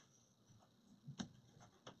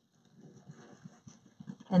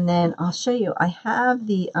 And then I'll show you. I have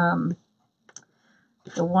the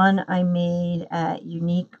one I made at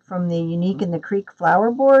from the Unique in the Creek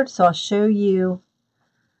flower board. So I'll show you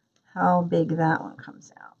how big that one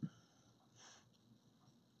comes out.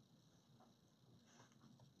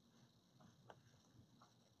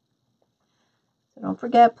 So don't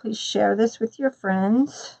forget, please share this with your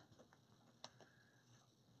friends.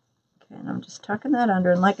 Okay, and I'm just tucking that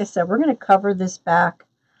under. And like I said, we're going to cover this back,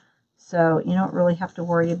 so you don't really have to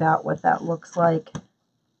worry about what that looks like.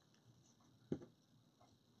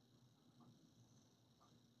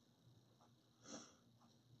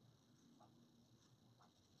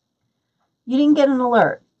 You didn't get an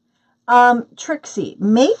alert. Trixie,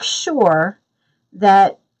 make sure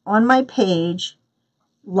that on my page,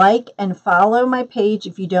 like and follow my page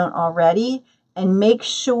if you don't already, and make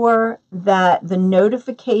sure that the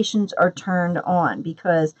notifications are turned on,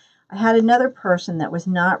 because I had another person that was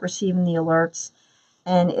not receiving the alerts,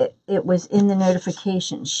 and it was in the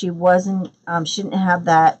notifications. She wasn't, she didn't have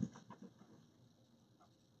that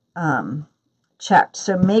checked.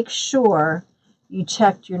 So make sure you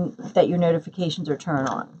checked that your notifications are turned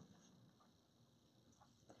on.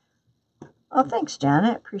 Oh, thanks,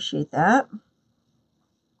 Janet. Appreciate that.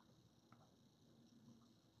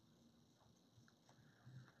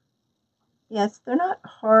 Yes, they're not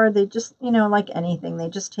hard. They just, you know, like anything, they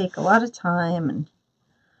just take a lot of time and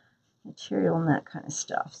material and that kind of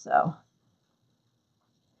stuff. So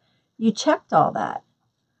you checked all that.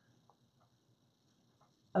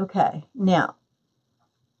 Okay, now,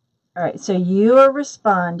 all right, so you are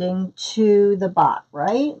responding to the bot,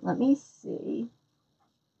 right? Let me see.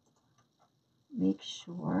 Make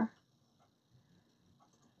sure.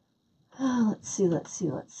 Oh, let's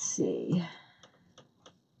see.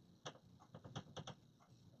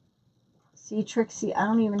 See, Trixie, I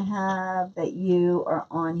don't even have that you are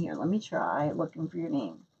on here. Let me try looking for your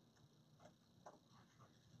name.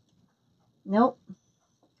 Nope.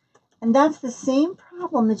 And that's the same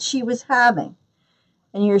problem that she was having.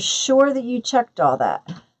 And you're sure that you checked all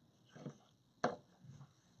that.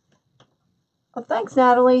 Oh, thanks,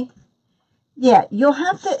 Natalie. Yeah, you'll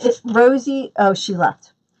have to, Rosie, oh, she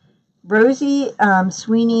left. Rosie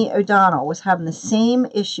Sweeney O'Donnell was having the same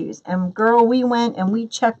issues. And girl, we went and we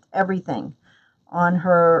checked everything on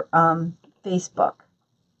her Facebook.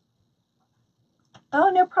 Oh,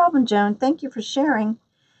 no problem, Joan. Thank you for sharing.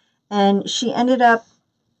 And she ended up,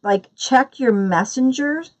 like, check your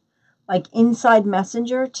messengers, like inside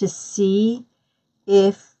Messenger, to see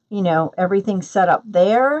if, you know, everything's set up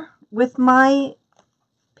there with my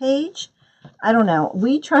page. I don't know.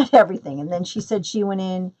 We tried everything. And then she said she went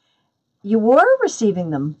in. You were receiving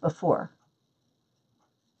them before.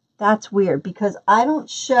 That's weird because I don't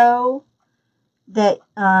show that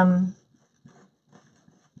that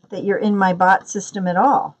you're in my bot system at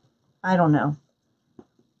all. I don't know.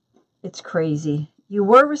 It's crazy. You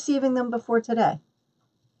were receiving them before today.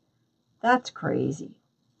 That's crazy.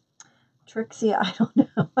 Trixie, I don't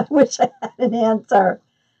know. I wish I had an answer.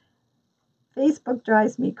 Facebook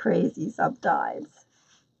drives me crazy sometimes.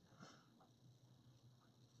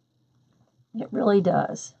 It really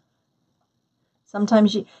does.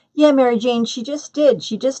 Sometimes yeah, Mary Jane, she just did.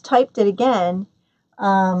 She just typed it again.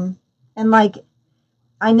 And like,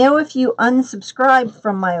 I know if you unsubscribe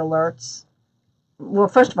from my alerts, well,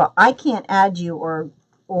 first of all, I can't add you or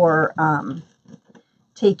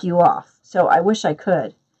take you off. So I wish I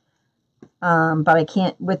could. But I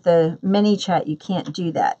can't, with the mini chat, you can't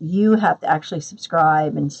do that. You have to actually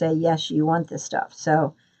subscribe and say, yes, you want this stuff.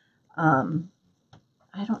 So,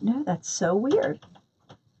 I don't know. That's so weird.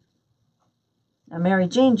 Now, Mary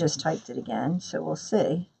Jane just typed it again, so we'll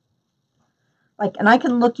see. Like, and I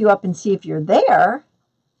can look you up and see if you're there.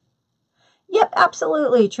 Yep,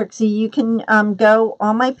 absolutely, Trixie. You can go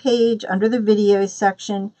on my page under the videos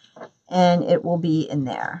section, and it will be in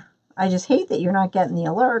there. I just hate that you're not getting the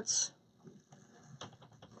alerts.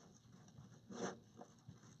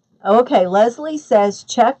 Okay, Leslie says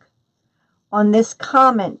check on this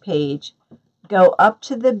comment page. Go up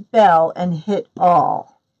to the bell and hit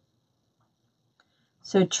all.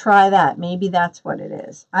 So try that. Maybe that's what it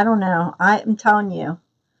is. I don't know. I'm telling you.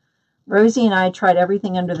 Rosie and I tried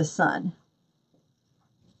everything under the sun.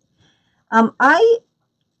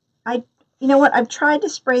 You know what? I've tried to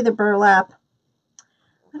spray the burlap.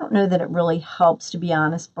 I don't know that it really helps, to be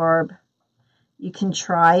honest, Barb. You can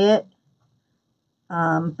try it.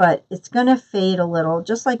 But it's going to fade a little,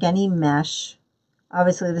 just like any mesh.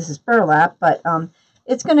 Obviously, this is burlap, but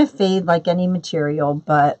it's going to fade like any material.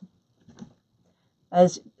 But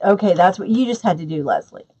okay, that's what you just had to do,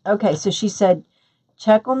 Leslie. Okay, so she said,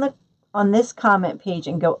 check on this comment page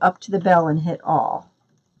and go up to the bell and hit all.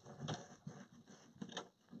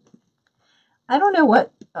 I don't know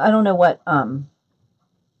what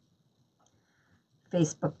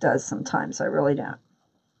Facebook does sometimes. I really don't.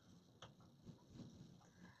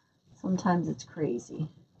 Sometimes it's crazy.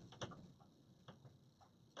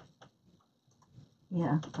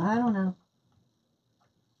 Yeah, I don't know.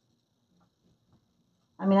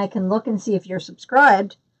 I mean, I can look and see if you're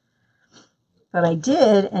subscribed, but I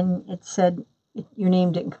did, and it said your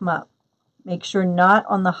name didn't come up. Make sure not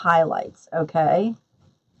on the highlights, okay?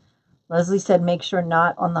 Leslie said make sure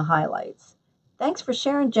not on the highlights. Thanks for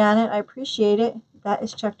sharing, Janet. I appreciate it. That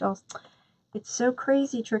is checked off. It's so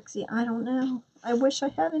crazy, Trixie. I don't know. I wish I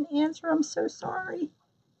had an answer. I'm so sorry.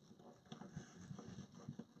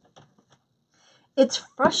 It's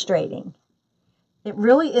frustrating. It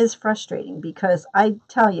really is frustrating because I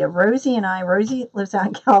tell you, Rosie lives out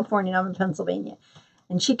in California and I'm in Pennsylvania.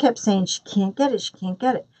 And she kept saying she can't get it. She can't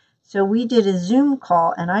get it. So we did a Zoom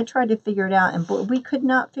call and I tried to figure it out. And we could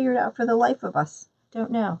not figure it out for the life of us.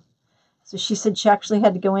 Don't know. So she said she actually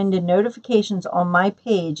had to go into notifications on my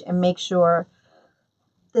page and make sure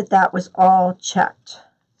that that was all checked.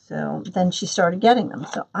 So then she started getting them.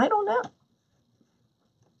 So I don't know.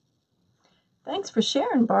 Thanks for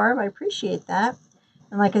sharing, Barb. I appreciate that.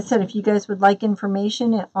 And like I said, if you guys would like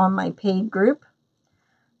information on my paid group,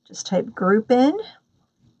 just type group in.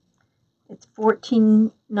 It's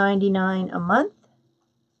 $14.99 a month.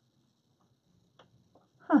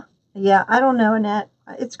 Huh. Yeah, I don't know, Annette.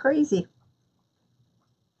 It's crazy.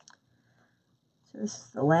 So this is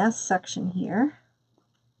the last section here.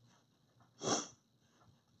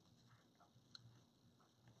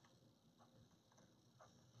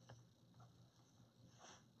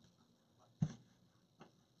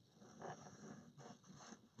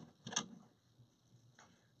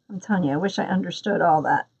 I'm telling you, I wish I understood all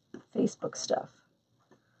that Facebook stuff.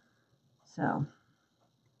 So,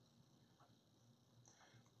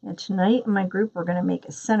 and tonight in my group, we're going to make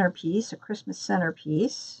a centerpiece, a Christmas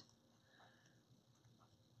centerpiece.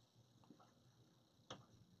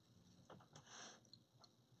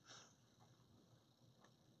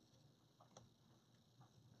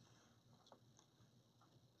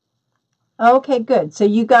 Okay, good. So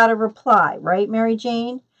you got a reply, right, Mary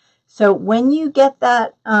Jane? So when you get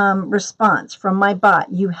that response from my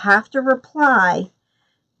bot, you have to reply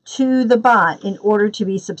to the bot in order to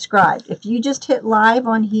be subscribed. If you just hit live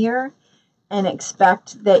on here and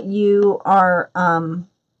expect that you are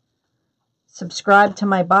subscribed to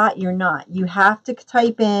my bot, you're not. You have to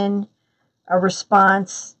type in a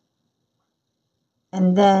response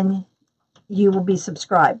and then you will be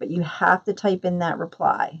subscribed, but you have to type in that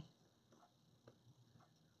reply.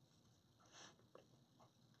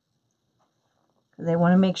 They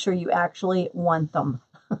want to make sure you actually want them.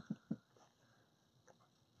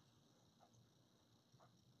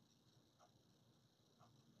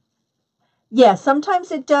 Yeah,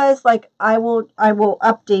 sometimes it does. Like I will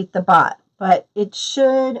update the bot, but it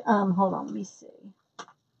should. Hold on, let me see.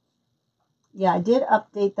 Yeah, I did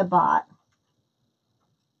update the bot.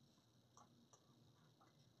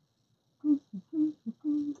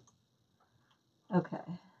 Okay.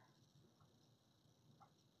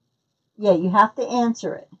 Yeah, you have to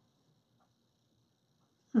answer it.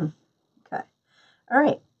 Okay. All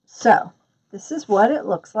right. So this is what it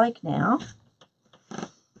looks like now.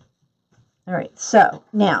 All right. So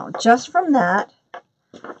now, just from that,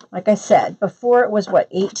 like I said, before it was what,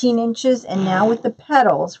 18 inches, and now with the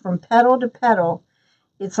petals, from petal to petal,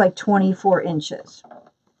 it's like 24 inches.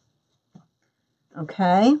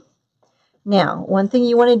 Okay. Now, one thing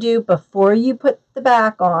you want to do before you put the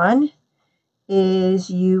back on is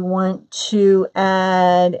you want to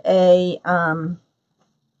add a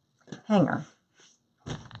hanger.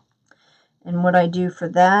 And what I do for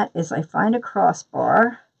that is I find a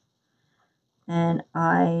crossbar and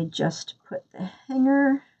I just put the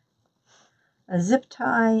hanger, a zip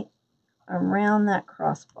tie around that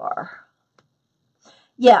crossbar.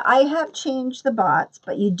 Yeah, I have changed the bots,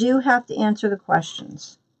 but you do have to answer the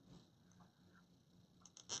questions.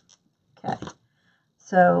 Okay,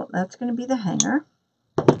 so that's going to be the hanger.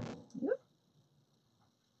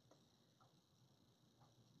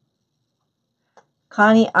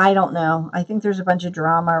 Connie, I don't know. I think there's a bunch of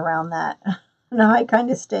drama around that. No, I kind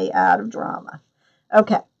of stay out of drama.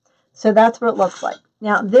 Okay, so that's what it looks like.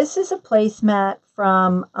 Now, this is a placemat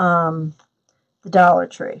from the Dollar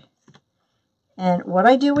Tree. And what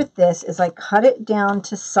I do with this is I cut it down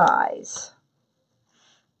to size.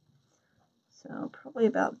 So probably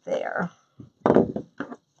about there.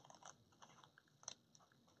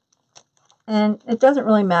 And it doesn't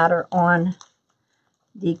really matter on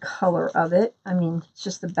the color of it. I mean, it's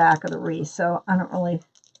just the back of the wreath, so I don't really,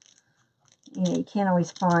 you can't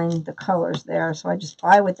always find the colors there, so I just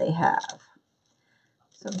buy what they have.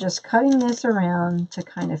 So I'm just cutting this around to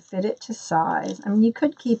kind of fit it to size. I mean, you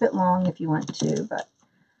could keep it long if you want to, but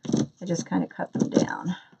I just kind of cut them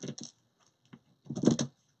down.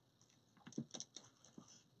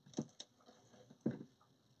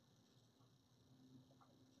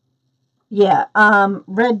 Yeah,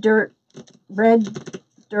 red dirt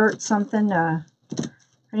something. Her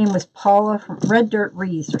name was Paula from Red Dirt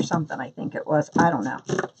Wreath or something, I think it was. I don't know.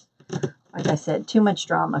 Like I said, too much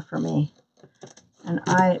drama for me. And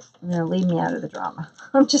leave me out of the drama.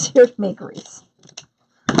 I'm just here to make wreaths.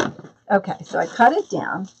 Okay, so I cut it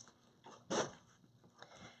down.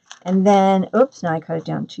 And then, oops, now I cut it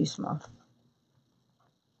down too small.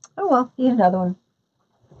 Oh well, need another one.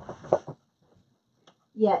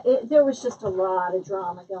 Yeah, there was just a lot of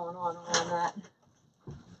drama going on around that.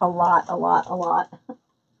 A lot.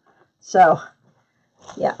 So,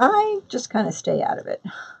 yeah, I just kind of stay out of it.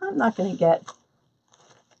 I'm not going to get...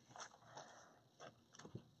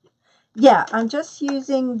 Yeah, I'm just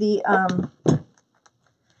using the...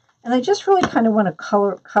 and I just really kind of want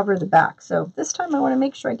to cover the back. So this time I want to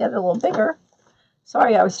make sure I get it a little bigger.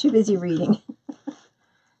 Sorry, I was too busy reading.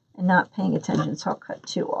 and not paying attention, so I'll cut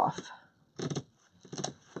 2 off.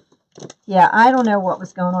 Yeah, I don't know what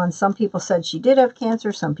was going on. Some people said she did have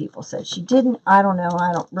cancer. Some people said she didn't. I don't know.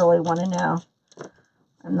 I don't really want to know.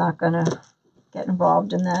 I'm not going to get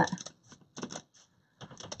involved in that.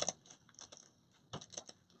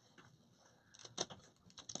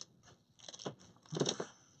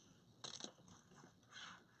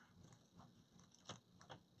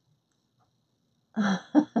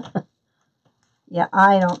 Yeah,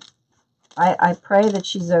 I pray that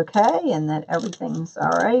she's okay and that everything's all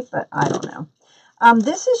right, but I don't know.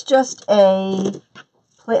 This is just a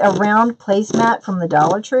round placemat from the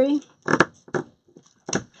Dollar Tree.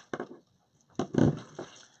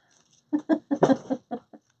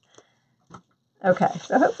 Okay,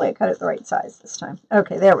 so hopefully I cut it the right size this time.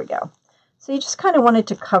 Okay, there we go. So you just kind of wanted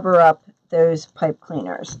to cover up those pipe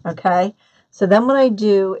cleaners, okay? So then what I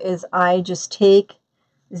do is I just take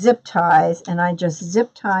zip ties and I just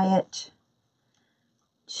zip tie it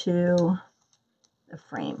to the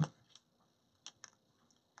frame.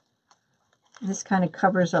 This kind of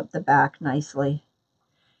covers up the back nicely.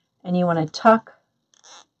 And you want to tuck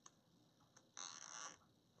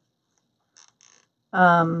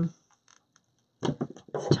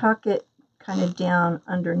it kind of down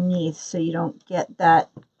underneath so you don't get that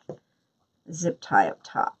zip tie up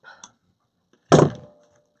top.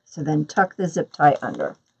 So then tuck the zip tie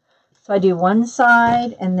under. So I do one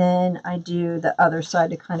side and then I do the other side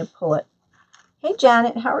to kind of pull it. Hey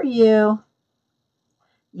Janet, how are you?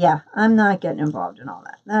 Yeah, I'm not getting involved in all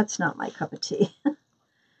that. That's not my cup of tea.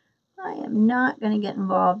 I am not going to get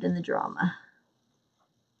involved in the drama.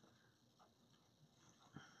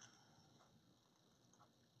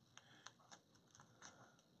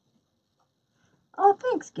 Oh,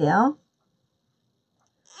 thanks, Gail.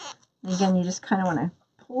 And again, you just kind of want to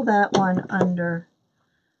pull that one under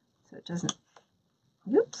so it doesn't,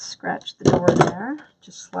 oops, scratch the door there.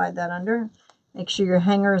 Just slide that under. Make sure your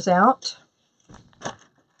hanger is out. And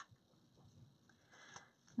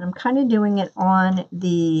I'm kind of doing it on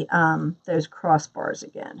the those crossbars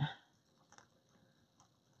again.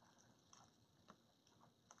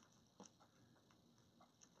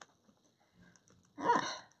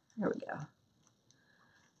 There we go.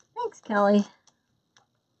 Thanks, Kelly.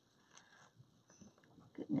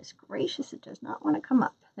 Goodness gracious, it does not want to come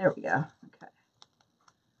up. There we go. Okay.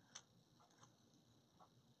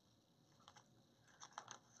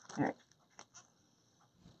 All right.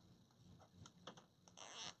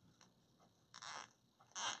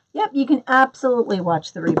 Yep, you can absolutely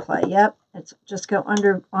watch the replay. Yep, it's just go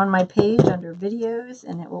under on my page under videos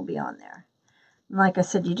and it will be on there. And like I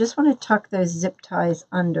said, you just want to tuck those zip ties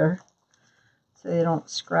under so they don't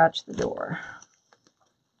scratch the door.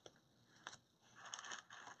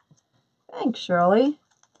 Thanks, Shirley.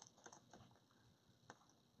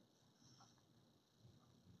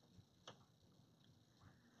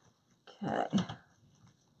 Okay.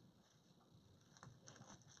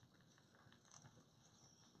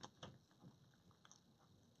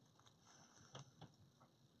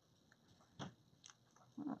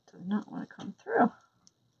 Well, it does not want to come through.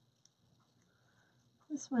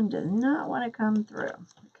 This one does not want to come through.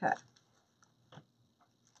 Okay.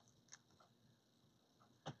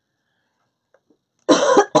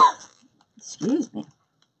 Excuse me.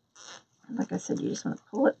 Like I said, you just want to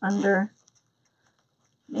pull it under.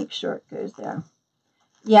 Make sure it goes there.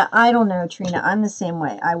 Yeah, I don't know, Trina. I'm the same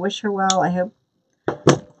way. I wish her well. I hope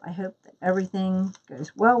that everything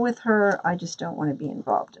goes well with her. I just don't want to be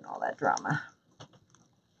involved in all that drama.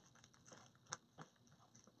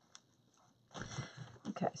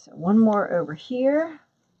 Okay, so one more over here.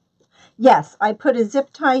 Yes, I put a zip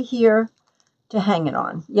tie here to hang it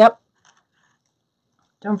on. Yep.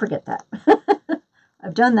 Don't forget that.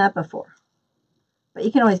 I've done that before. But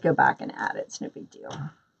you can always go back and add it. It's no big deal.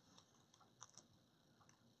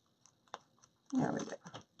 There we go.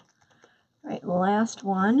 All right, last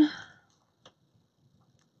one.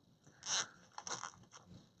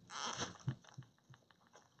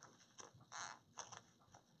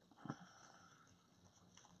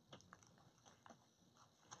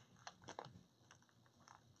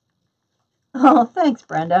 Oh, thanks,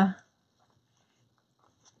 Brenda.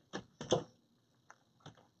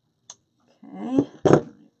 Okay,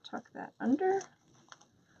 tuck that under.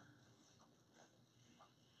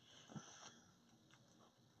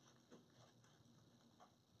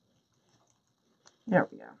 There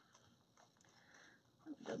we go.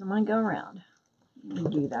 It doesn't want to go around.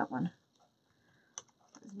 Do that one.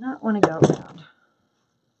 Does not want to go around.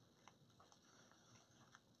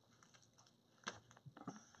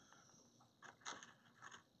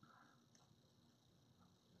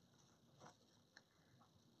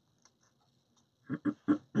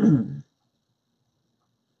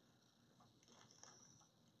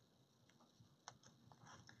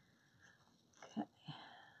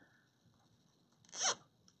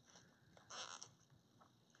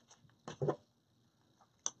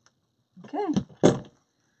 Okay,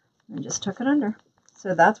 I just tuck it under.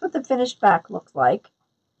 So that's what the finished back looks like.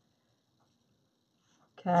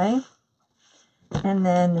 Okay, and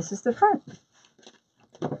then this is the front.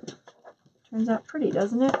 Turns out pretty,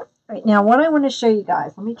 doesn't it? All right, now what I want to show you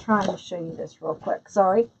guys, let me try to show you this real quick.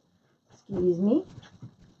 Sorry, excuse me.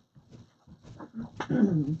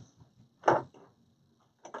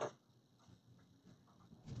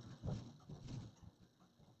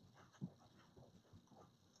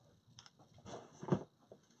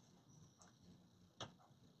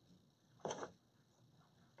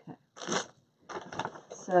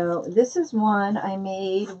 So this is one I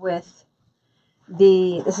made with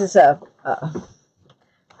this is a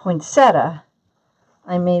poinsettia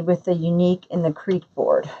I made with the Unique in the Creek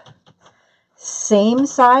board. Same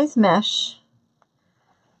size mesh.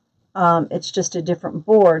 It's just a different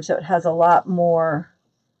board, so it has a lot more.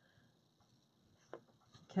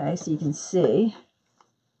 Okay, so you can see.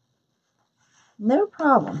 No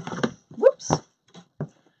problem. Whoops.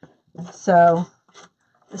 So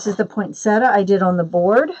this is the poinsettia I did on the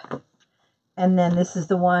board. And then this is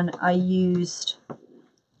the one I used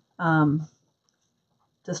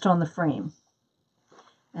just on the frame.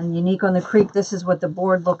 And Unique on the Creek, this is what the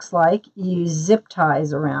board looks like. You use zip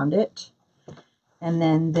ties around it. And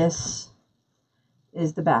then this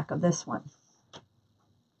is the back of this one.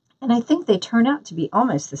 And I think they turn out to be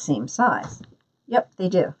almost the same size. Yep, they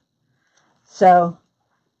do. So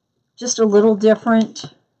just a little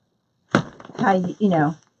different how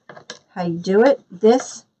how you do it.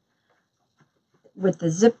 This with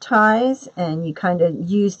the zip ties, and you kind of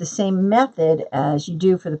use the same method as you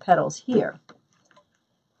do for the petals here.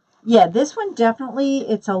 Yeah, this one definitely,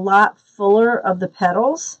 it's a lot fuller of the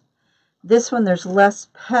petals. This one, there's less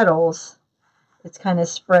petals. It's kind of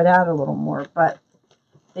spread out a little more, but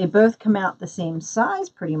they both come out the same size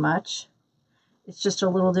pretty much. It's just a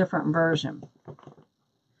little different version.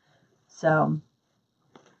 So,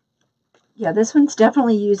 yeah, this one's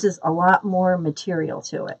definitely uses a lot more material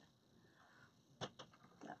to it.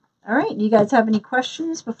 All right, you guys have any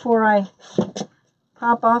questions before I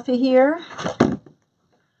hop off of here? And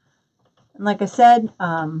like I said,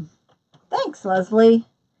 thanks, Leslie.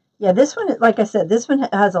 Yeah, this one, like I said, this one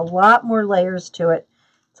has a lot more layers to it.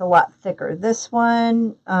 It's a lot thicker. This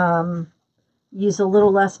one, use a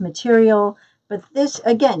little less material. But this,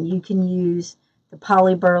 again, you can use the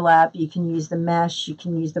poly burlap. You can use the mesh. You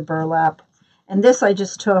can use the burlap. And this I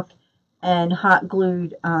just took and hot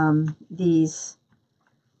glued these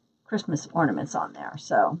Christmas ornaments on there.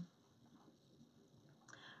 So, all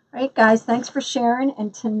right, guys, thanks for sharing.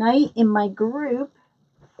 And tonight in my group,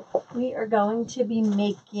 we are going to be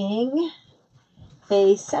making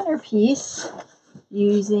a centerpiece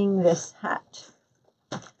using this hat.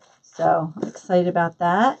 So I'm excited about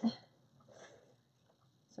that.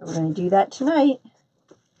 So we're going to do that tonight.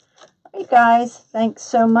 All right, guys, thanks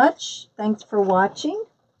so much. Thanks for watching.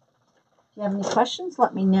 If you have any questions,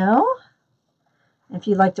 let me know. If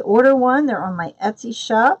you'd like to order one, they're on my Etsy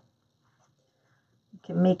shop. You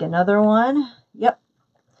can make another one. Yep.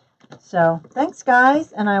 So thanks,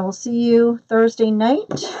 guys, and I will see you Thursday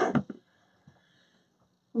night,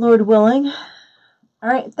 Lord willing. All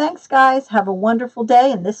right, thanks, guys. Have a wonderful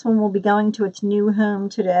day, and this one will be going to its new home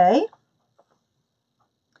today.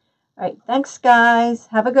 All right, thanks, guys.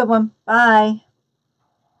 Have a good one. Bye.